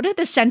 What if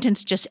the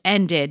sentence just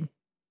ended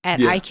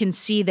and I can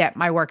see that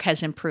my work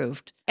has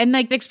improved? And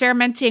like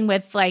experimenting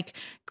with like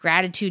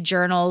gratitude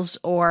journals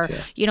or,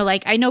 you know,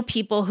 like I know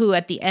people who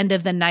at the end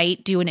of the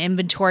night do an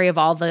inventory of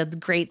all the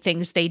great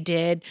things they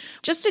did.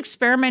 Just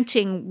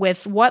experimenting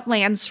with what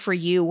lands for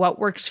you, what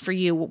works for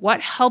you,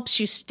 what helps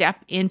you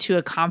step into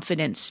a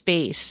confident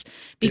space.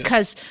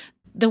 Because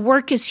the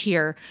work is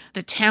here,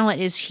 the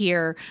talent is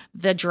here,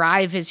 the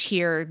drive is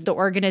here, the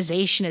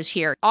organization is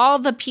here. All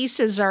the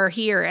pieces are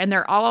here and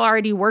they're all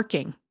already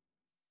working.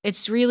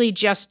 It's really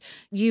just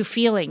you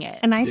feeling it.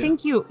 And I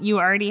think you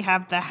already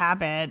have the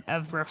habit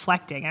of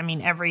reflecting. I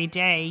mean, every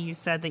day you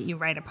said that you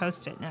write a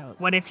Post-it note.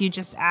 What if you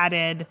just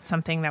added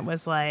something that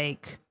was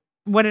like,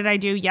 what did I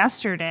do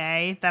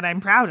yesterday that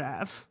I'm proud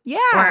of? Yeah.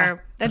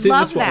 Or I think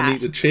that's what I need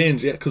to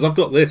change. Yeah, because I've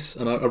got this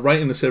and I write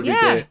in this every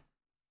day.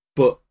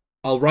 But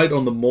I'll write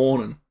on the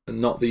morning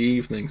and not the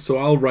evening. So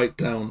I'll write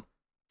down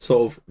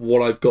sort of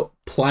what I've got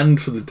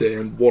planned for the day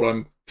and what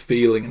I'm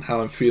feeling and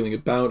how I'm feeling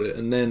about it.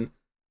 And then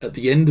at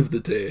the end of the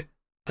day,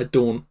 I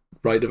don't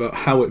write about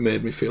how it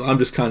made me feel. I'm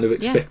just kind of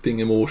expecting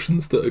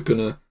emotions that are going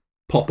to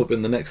pop up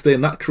in the next day.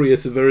 And that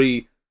creates a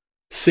very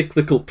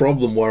cyclical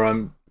problem where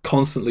I'm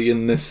constantly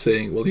in this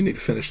saying, well, you need to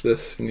finish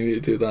this and you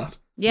need to do that.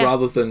 Yeah.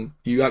 Rather than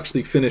you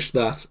actually finished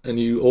that and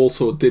you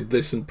also did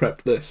this and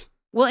prepped this.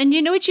 Well, and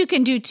you know what you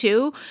can do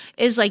too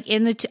is like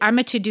I'm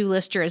a to-do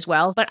lister as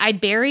well, but I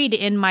buried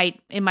in my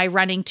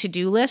running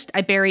to-do list,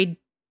 I buried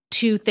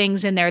 2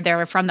 things in there that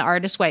are from the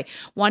Artist Way.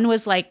 One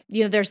was like,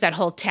 you know, there's that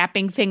whole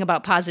tapping thing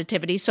about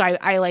positivity. So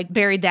I like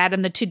buried that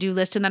in the to-do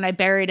list. And then I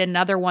buried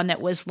another one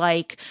that was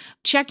like,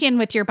 check in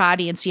with your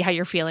body and see how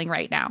you're feeling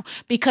right now.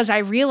 Because I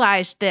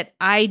realized that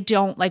I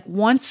don't like,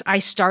 once I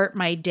start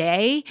my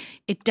day,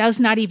 it does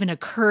not even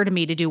occur to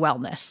me to do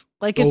wellness.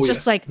 Like, it's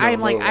just like, I'm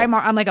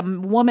like a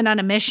woman on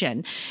a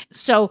mission.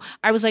 So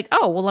I was like,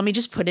 oh, well, let me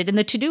just put it in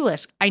the to-do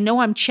list. I know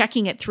I'm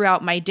checking it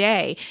throughout my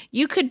day.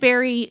 You could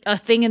bury a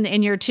thing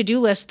in your to-do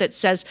list that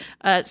says,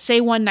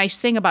 say one nice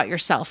thing about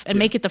yourself and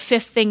make it the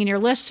 5th thing in your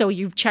list. So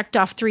you've checked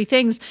off 3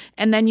 things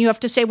and then you have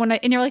to say one,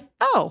 and you're like,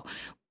 oh,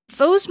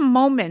 those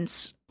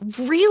moments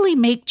really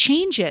make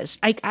changes.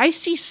 I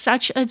see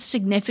such a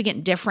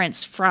significant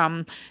difference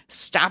from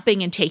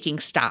stopping and taking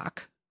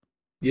stock.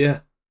 Yeah.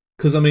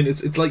 Because, I mean,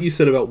 it's like you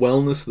said about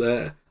wellness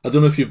there. I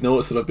don't know if you've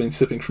noticed that I've been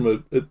sipping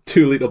from a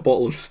 2-litre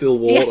bottle of still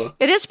water. Yeah,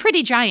 it is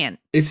pretty giant.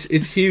 It's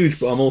huge,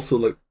 but I'm also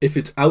like, if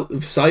it's out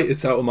of sight,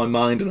 it's out of my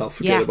mind and I'll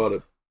forget about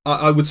it.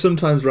 I would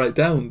sometimes write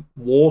down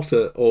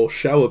water or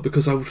shower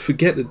because I would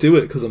forget to do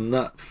it because I'm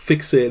that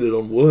fixated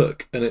on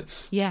work. And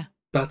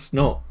that's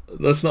not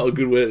a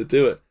good way to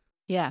do it.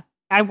 Yeah.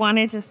 I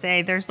wanted to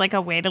say there's like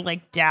a way to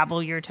like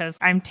dabble your toes.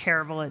 I'm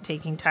terrible at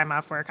taking time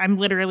off work. I'm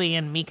literally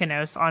in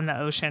Mykonos on the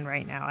ocean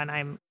right now.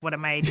 And what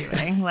am I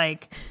doing?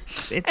 Like,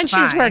 it's and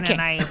fine. She's working.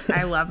 And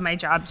I love my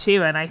job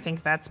too. And I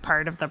think that's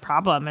part of the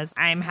problem is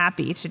I'm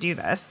happy to do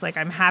this. Like,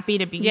 I'm happy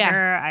to be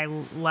here. I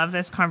love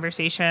this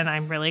conversation.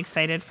 I'm really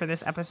excited for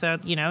this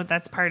episode. You know,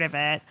 that's part of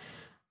it.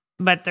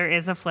 But there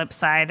is a flip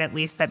side, at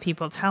least that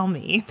people tell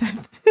me.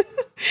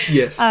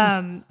 Yes.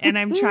 And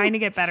I'm trying to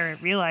get better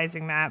at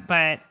realizing that.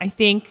 But I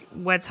think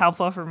what's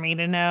helpful for me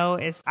to know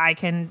is I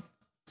can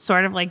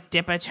sort of like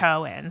dip a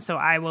toe in. So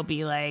I will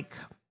be like,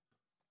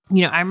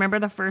 you know, I remember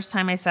the first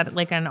time I said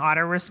like an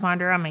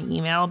autoresponder on my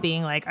email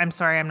being like, I'm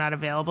sorry, I'm not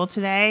available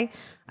today.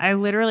 I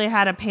literally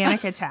had a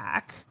panic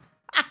attack.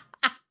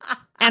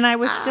 And I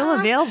was still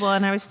available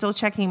and I was still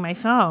checking my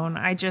phone.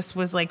 I just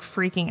was like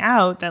freaking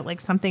out that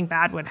like something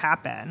bad would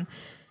happen.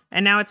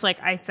 And now it's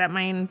like I set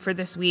mine for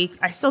this week.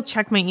 I still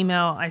check my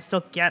email. I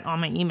still get all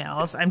my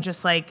emails. I'm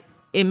just like,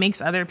 it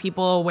makes other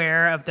people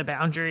aware of the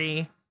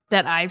boundary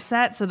that I've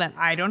set so that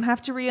I don't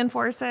have to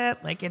reinforce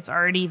it. Like, it's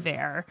already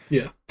there.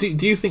 Yeah.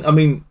 Do you think, I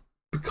mean,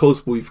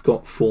 because we've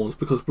got phones,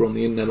 because we're on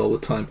the internet all the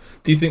time,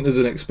 do you think there's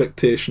an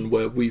expectation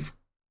where we've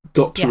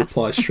got to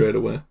reply straight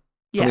away?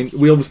 Yes. I mean,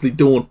 we obviously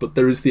don't, but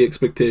there is the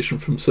expectation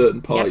from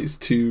certain parties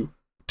to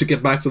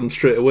get back to them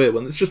straight away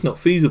when it's just not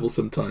feasible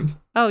sometimes.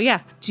 Oh,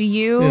 yeah. Do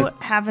you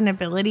have an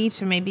ability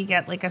to maybe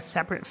get like a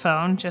separate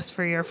phone just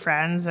for your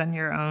friends and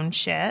your own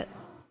shit?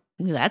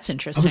 Ooh, that's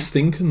interesting. I was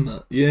thinking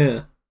that,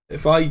 yeah.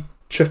 If I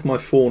check my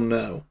phone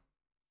now,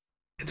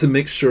 it's a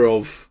mixture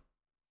of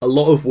a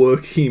lot of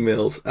work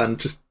emails and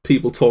just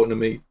people talking to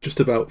me just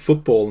about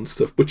football and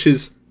stuff, which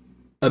is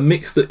a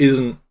mix that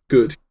isn't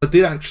good. I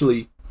did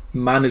actually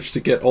manage to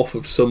get off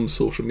of some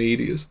social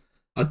medias.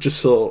 I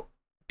just thought,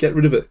 get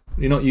rid of it.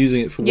 You're not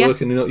using it for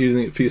work and you're not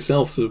using it for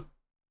yourself, so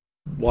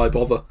why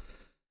bother?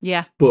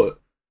 Yeah. But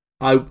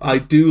I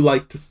do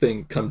like to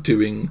think I'm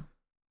doing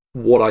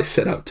what I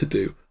set out to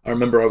do. I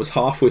remember I was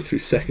halfway through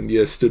second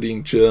year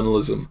studying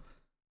journalism,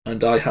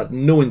 and I had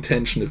no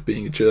intention of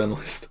being a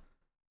journalist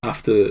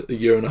after a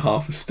year and a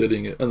half of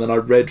studying it. And then I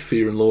read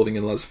Fear and Loathing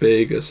in Las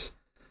Vegas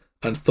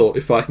and thought,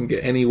 if I can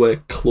get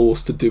anywhere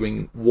close to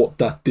doing what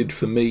that did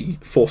for me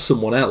for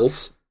someone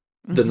else,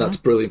 then that's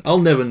brilliant. I'll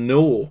never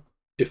know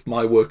if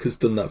my work has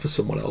done that for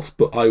someone else,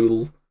 but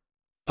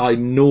I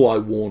know I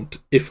won't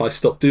if I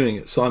stop doing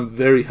it. So I'm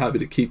very happy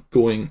to keep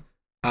going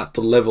at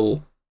the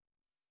level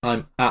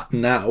I'm at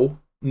now,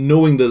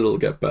 knowing that it'll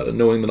get better,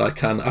 knowing that I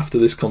can, after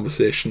this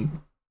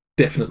conversation,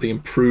 definitely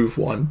improve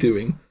what I'm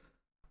doing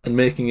and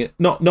making it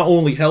not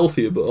only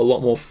healthier, but a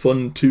lot more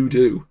fun to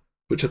do,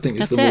 which I think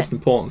is the most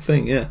important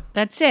thing. Yeah.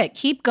 That's it.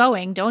 Keep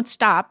going. Don't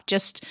stop.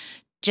 Just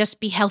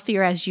be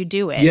healthier as you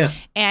do it. Yeah.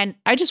 And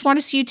I just want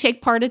to see you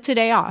take part of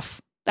today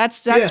off.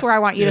 That's where I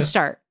want you to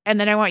start. And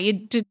then I want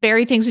you to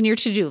bury things in your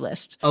to-do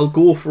list. I'll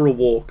go for a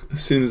walk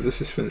as soon as this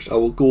is finished. I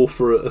will go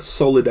for a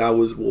solid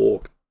hour's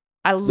walk.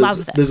 I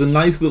love this. There's a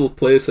nice little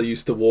place I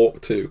used to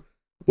walk to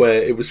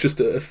where it was just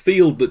a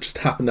field that just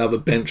happened to have a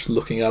bench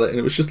looking at it, and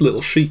it was just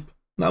little sheep.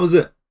 And that was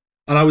it.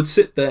 And I would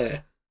sit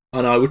there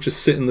and I would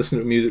just sit and listen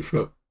to music for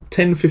about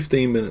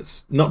 10-15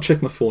 minutes, not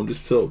check my phone,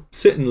 just sort of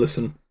sit and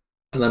listen,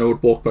 and then I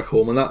would walk back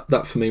home. And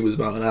that for me was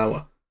about an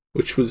hour,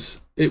 which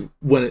was it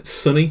when it's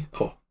sunny.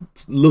 Oh,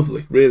 it's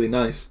lovely, really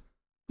nice.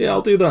 Yeah,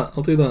 I'll do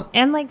that.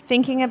 And like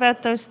thinking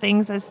about those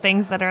things as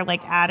things that are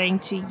like adding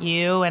to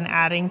you and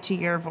adding to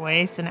your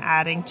voice and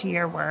adding to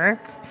your work,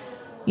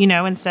 you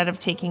know, instead of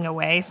taking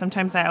away.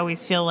 Sometimes I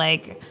always feel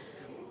like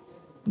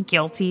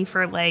guilty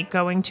for like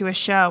going to a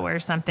show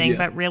or something,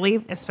 but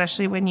really,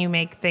 especially when you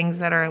make things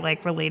that are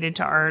like related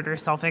to art or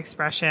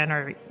self-expression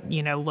or,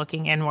 you know,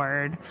 looking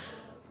inward,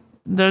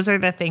 those are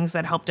the things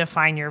that help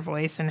define your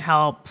voice and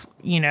help,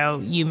 you know,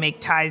 you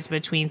make ties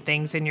between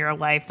things in your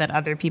life that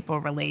other people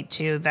relate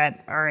to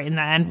that are in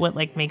the end what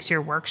like makes your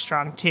work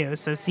strong too.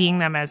 So seeing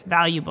them as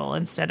valuable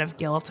instead of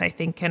guilt, I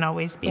think can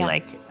always be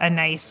like a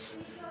nice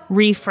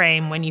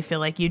reframe when you feel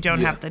like you don't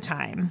have the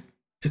time.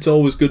 It's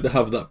always good to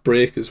have that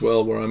break as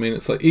well, where I mean,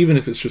 it's like, even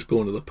if it's just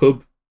going to the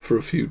pub for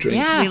a few drinks.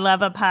 Yeah. We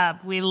love a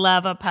pub.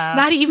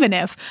 Not even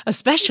if,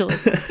 especially.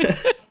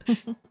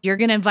 You're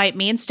going to invite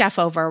me and Steph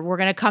over. We're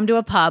going to come to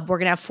a pub. We're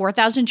going to have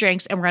 4,000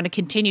 drinks, and we're going to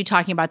continue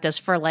talking about this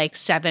for like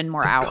 7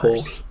 more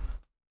hours.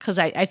 Because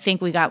I think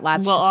we got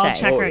lots to say. We'll all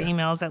check our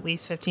emails at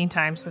least 15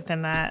 times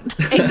within that.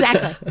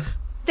 Exactly.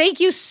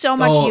 Thank you so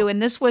much, Ewan.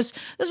 This was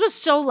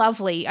so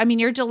lovely. I mean,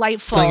 you're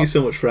delightful. Thank you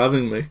so much for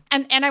having me.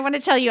 And I want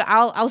to tell you,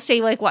 I'll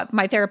say like what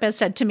my therapist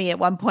said to me at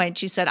one point.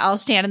 She said, "I'll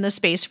stand in the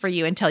space for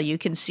you until you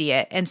can see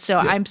it." And so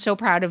I'm so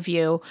proud of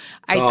you.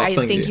 I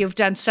think you've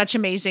done such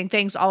amazing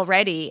things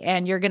already,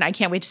 and I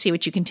can't wait to see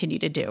what you continue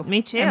to do.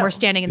 Me too. And we're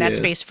standing in that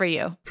space for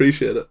you.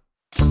 Appreciate it.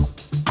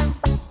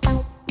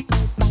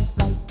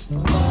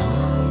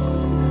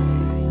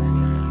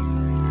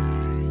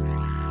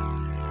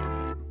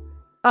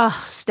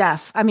 Oh,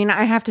 Steph, I mean,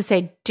 I have to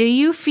say, do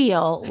you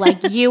feel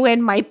like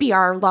Ewan might be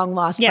our long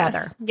lost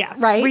brother? Yes.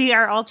 Right? We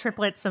are all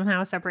triplets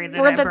somehow separated.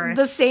 We're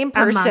the same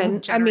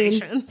person. I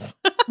mean,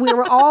 we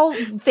were all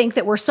think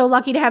that we're so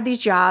lucky to have these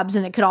jobs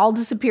and it could all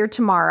disappear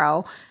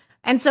tomorrow.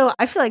 And so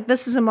I feel like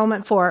this is a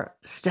moment for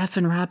Steph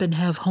and Robin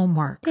have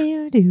homework.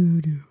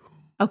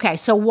 Okay,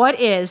 so what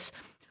is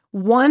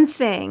one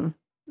thing?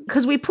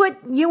 Because we put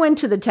Ewan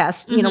to the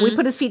test, you know, we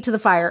put his feet to the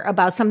fire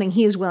about something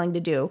he is willing to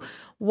do.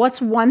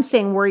 What's one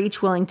thing we're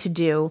each willing to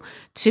do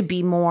to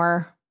be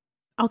more?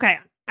 Okay,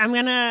 I'm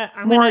gonna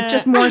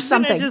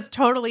just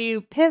totally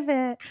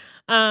pivot.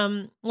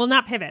 Well,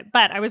 not pivot,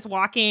 but I was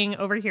walking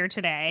over here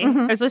today.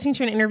 I was listening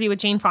to an interview with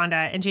Jane Fonda,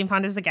 and Jane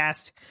Fonda is the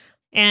guest.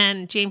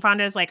 And Jane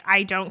Fonda is like,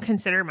 I don't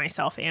consider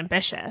myself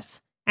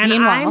ambitious. And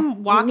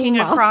I'm walking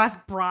across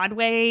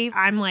Broadway.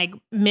 I'm like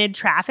mid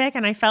traffic,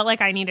 and I felt like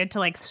I needed to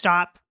like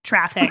stop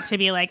traffic to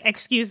be like,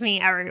 excuse me,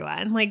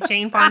 everyone. Like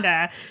Jane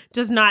Fonda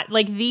does not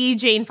like the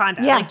Jane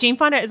Fonda. Yeah. Like Jane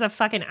Fonda is a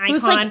fucking icon.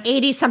 Who's like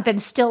 80 something,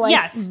 still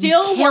like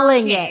still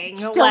killing working.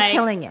 it, still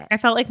killing it. I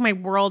felt like my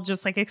world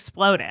just like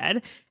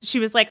exploded. She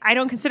was like, I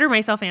don't consider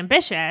myself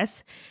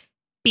ambitious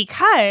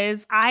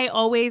because I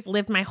always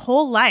lived my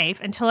whole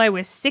life until I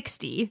was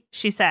 60,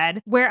 she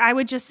said, where I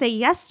would just say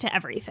yes to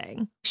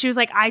everything. She was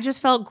like, I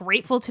just felt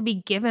grateful to be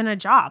given a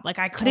job. Like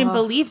I couldn't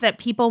believe that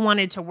people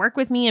wanted to work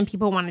with me and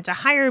people wanted to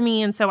hire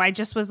me. And so I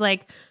just was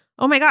like,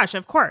 oh my gosh,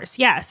 of course.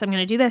 Yes, I'm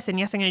going to do this. And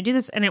yes, I'm going to do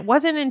this. And it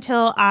wasn't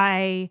until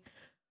I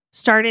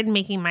started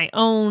making my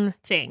own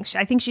thing.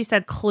 I think she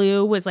said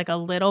Clue was like a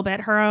little bit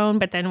her own,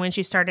 but then when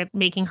she started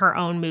making her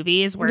own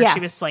movies where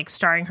she was like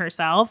starring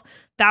herself,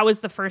 that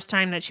was the first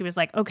time that she was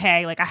like,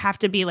 okay, like I have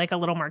to be like a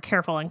little more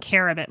careful and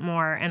care a bit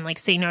more and like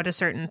say no to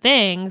certain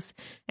things.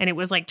 And it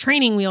was like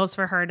training wheels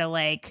for her to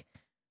like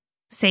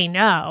say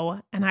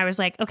no. And I was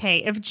like,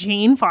 okay, if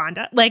Jane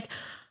Fonda, like,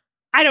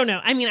 I don't know.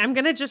 I mean, I'm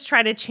going to just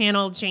try to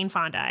channel Jane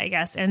Fonda, I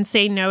guess, and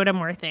say no to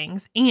more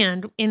things.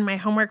 And in my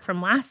homework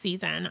from last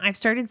season, I've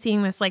started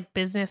seeing this like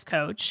business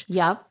coach.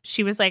 Yep.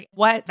 She was like,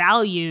 what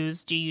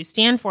values do you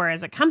stand for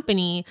as a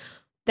company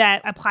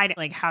that apply to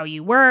like how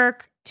you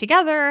work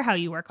together, how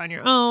you work on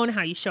your own,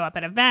 how you show up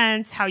at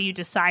events, how you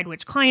decide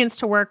which clients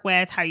to work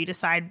with, how you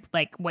decide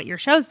like what your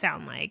shows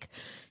sound like.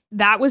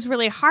 That was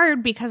really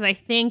hard because I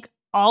think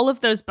all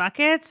of those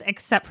buckets,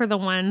 except for the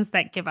ones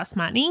that give us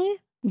money,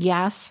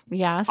 yes,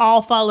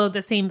 all follow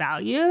the same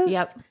values.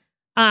 Yep.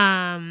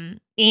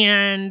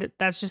 And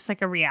that's just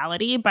like a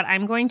reality, but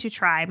I'm going to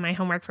try. My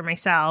homework for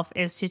myself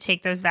is to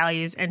take those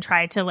values and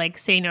try to like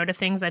say no to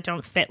things that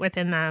don't fit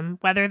within them,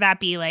 whether that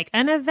be like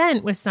an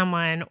event with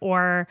someone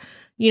or,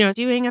 you know,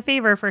 doing a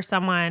favor for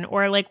someone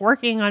or like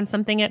working on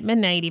something at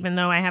midnight, even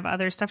though I have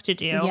other stuff to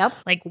do. Yep.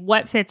 Like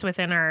what fits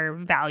within our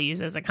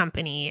values as a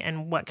company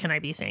and what can I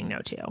be saying no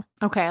to?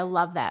 Okay, I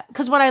love that.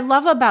 Because what I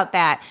love about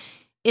that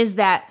is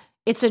that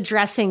it's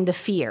addressing the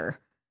fear,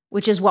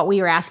 which is what we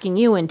are asking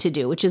Ewan to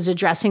do, which is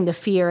addressing the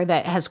fear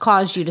that has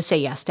caused you to say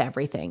yes to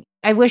everything.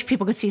 I wish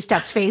people could see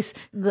Steph's face.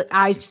 The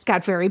eyes just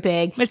got very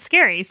big. It's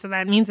scary, so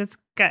that means it's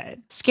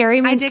good. Scary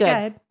means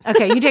good.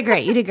 Okay, you did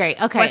great. You did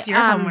great. Okay. What's your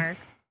homework?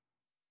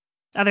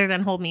 Other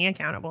than hold me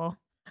accountable.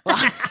 We'll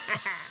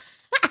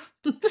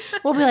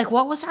be like,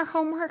 what was our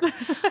homework?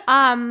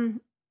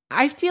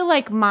 I feel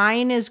like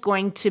mine's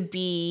going to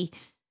be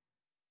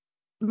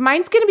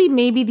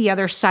maybe the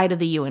other side of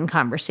the Ewan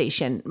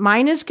conversation.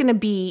 Mine is going to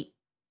be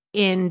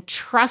in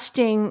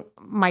trusting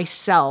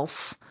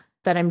myself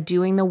that I'm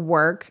doing the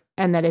work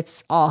and that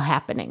it's all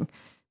happening.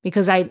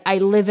 Because I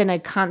live in a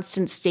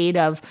constant state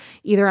of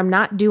either I'm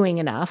not doing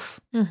enough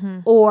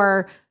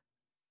or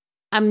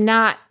I'm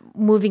not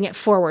moving it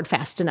forward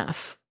fast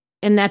enough.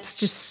 And that's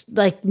just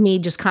like me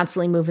just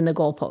constantly moving the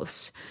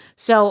goalposts.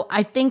 So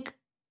I think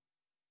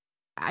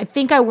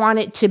I want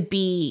it to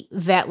be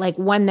that like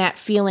when that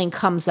feeling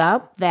comes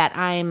up that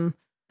I'm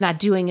not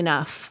doing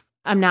enough,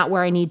 I'm not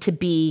where I need to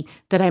be,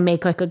 that I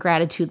make like a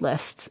gratitude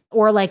list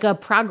or like a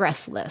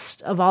progress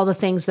list of all the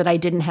things that I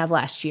didn't have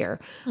last year,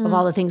 of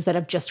all the things that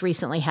have just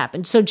recently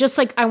happened. So just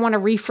like I want to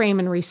reframe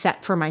and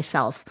reset for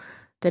myself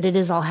that it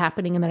is all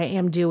happening and that I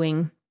am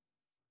doing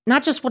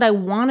not just what I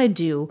want to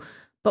do,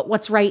 but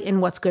what's right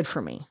and what's good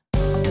for me.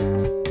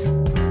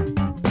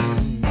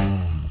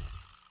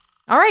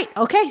 All right.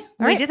 Okay.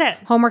 We did it.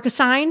 Homework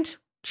assigned.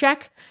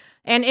 Check.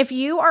 And if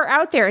you are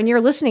out there and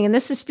you're listening and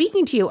this is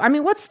speaking to you, I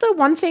mean, what's the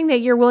one thing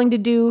that you're willing to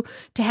do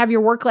to have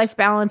your work-life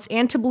balance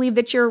and to believe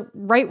that you're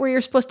right where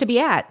you're supposed to be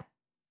at?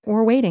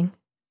 We're waiting.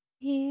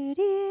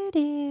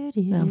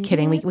 No, I'm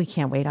kidding. We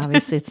can't wait.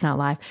 Obviously, it's not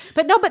live.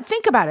 But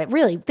think about it.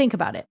 Really, think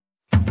about it.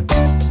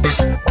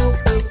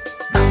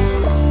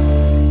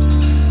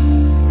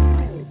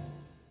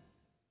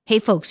 Hey,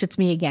 folks, it's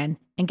me again.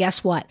 And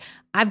guess what?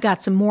 I've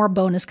got some more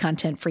bonus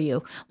content for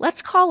you.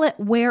 Let's call it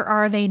Where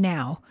Are They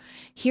Now?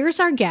 Here's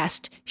our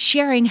guest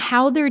sharing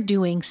how they're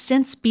doing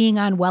since being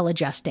on Well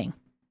Adjusting.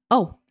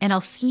 Oh, and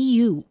I'll see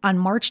you on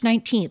March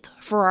 19th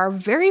for our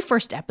very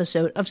first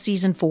episode of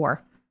Season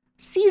 4.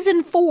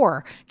 Season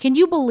 4! Can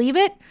you believe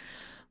it?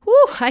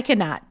 Whew, I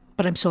cannot,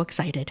 but I'm so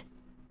excited.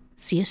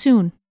 See you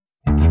soon.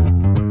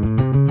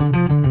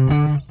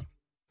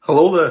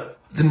 Hello there.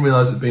 Didn't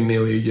realise it'd been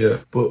nearly a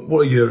year, but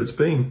what a year it's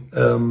been.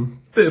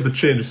 Bit of a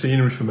change of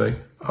scenery for me.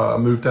 I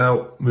moved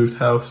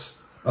house.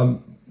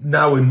 I'm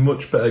now in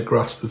much better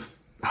grasp of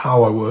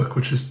how I work,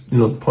 which is,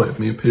 the point of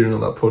me appearing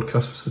on that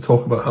podcast was to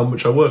talk about how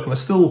much I work. And I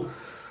still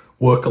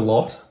work a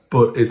lot,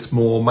 but it's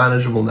more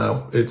manageable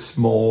now. It's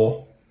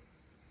more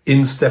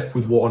in step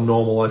with what a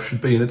normal life should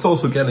be. And it's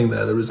also getting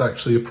there. There is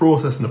actually a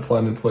process and a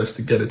plan in place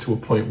to get it to a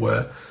point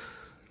where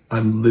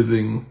I'm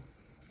living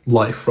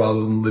life rather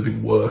than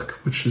living work,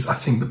 which is, I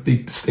think, the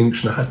big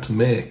distinction I had to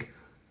make.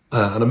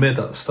 And I made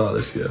that at the start of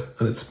this year.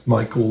 And it's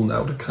my goal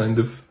now to kind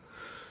of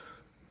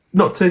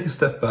not take a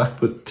step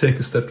back, but take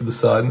a step to the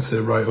side and say,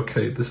 right,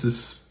 okay, this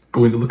is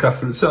going to look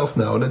after itself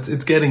now. And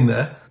it's getting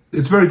there.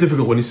 It's very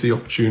difficult when you see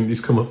opportunities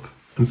come up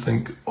and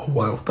think, oh,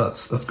 wow,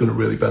 that's going to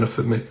really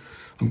benefit me.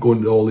 I'm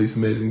going to all these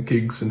amazing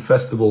gigs and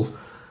festivals.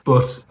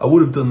 But I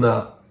would have done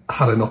that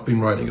had I not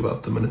been writing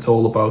about them. And it's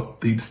all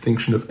about the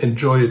distinction of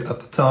enjoy it at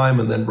the time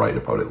and then write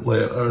about it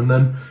later and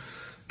then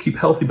keep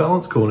healthy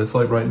balance going. It's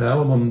like right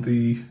now I'm on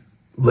the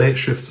late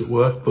shifts at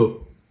work, but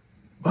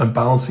I'm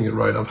balancing it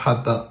right. I've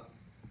had that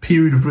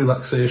period of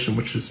relaxation,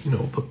 which is,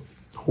 the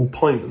whole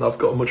point. And I've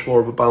got much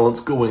more of a balance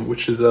going,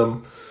 which is,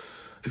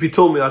 if you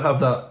told me I'd have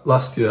that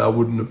last year, I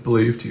wouldn't have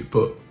believed you,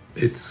 but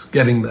it's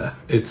getting there.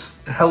 It's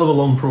a hell of a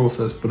long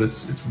process, but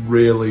it's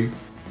really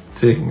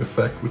taking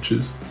effect, which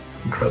is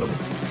incredible.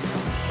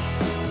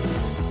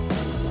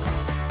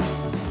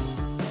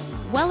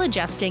 Well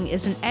Adjusting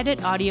is an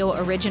Edit Audio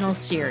original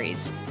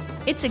series.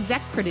 It's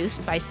exec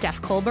produced by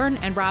Steph Colburn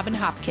and Robin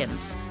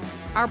Hopkins.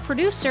 Our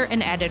producer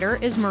and editor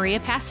is Maria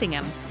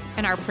Passingham,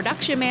 and our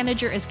production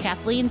manager is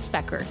Kathleen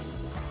Specker.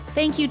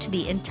 Thank you to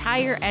the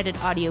entire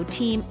Edit Audio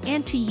team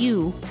and to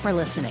you for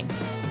listening.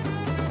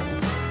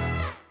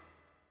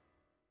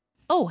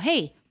 Oh,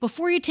 hey,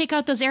 before you take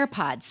out those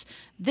AirPods,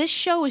 this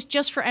show is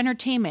just for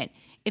entertainment.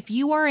 If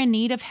you are in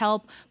need of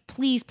help,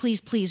 please,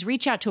 please, please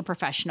reach out to a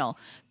professional.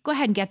 Go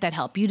ahead and get that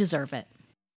help. You deserve it.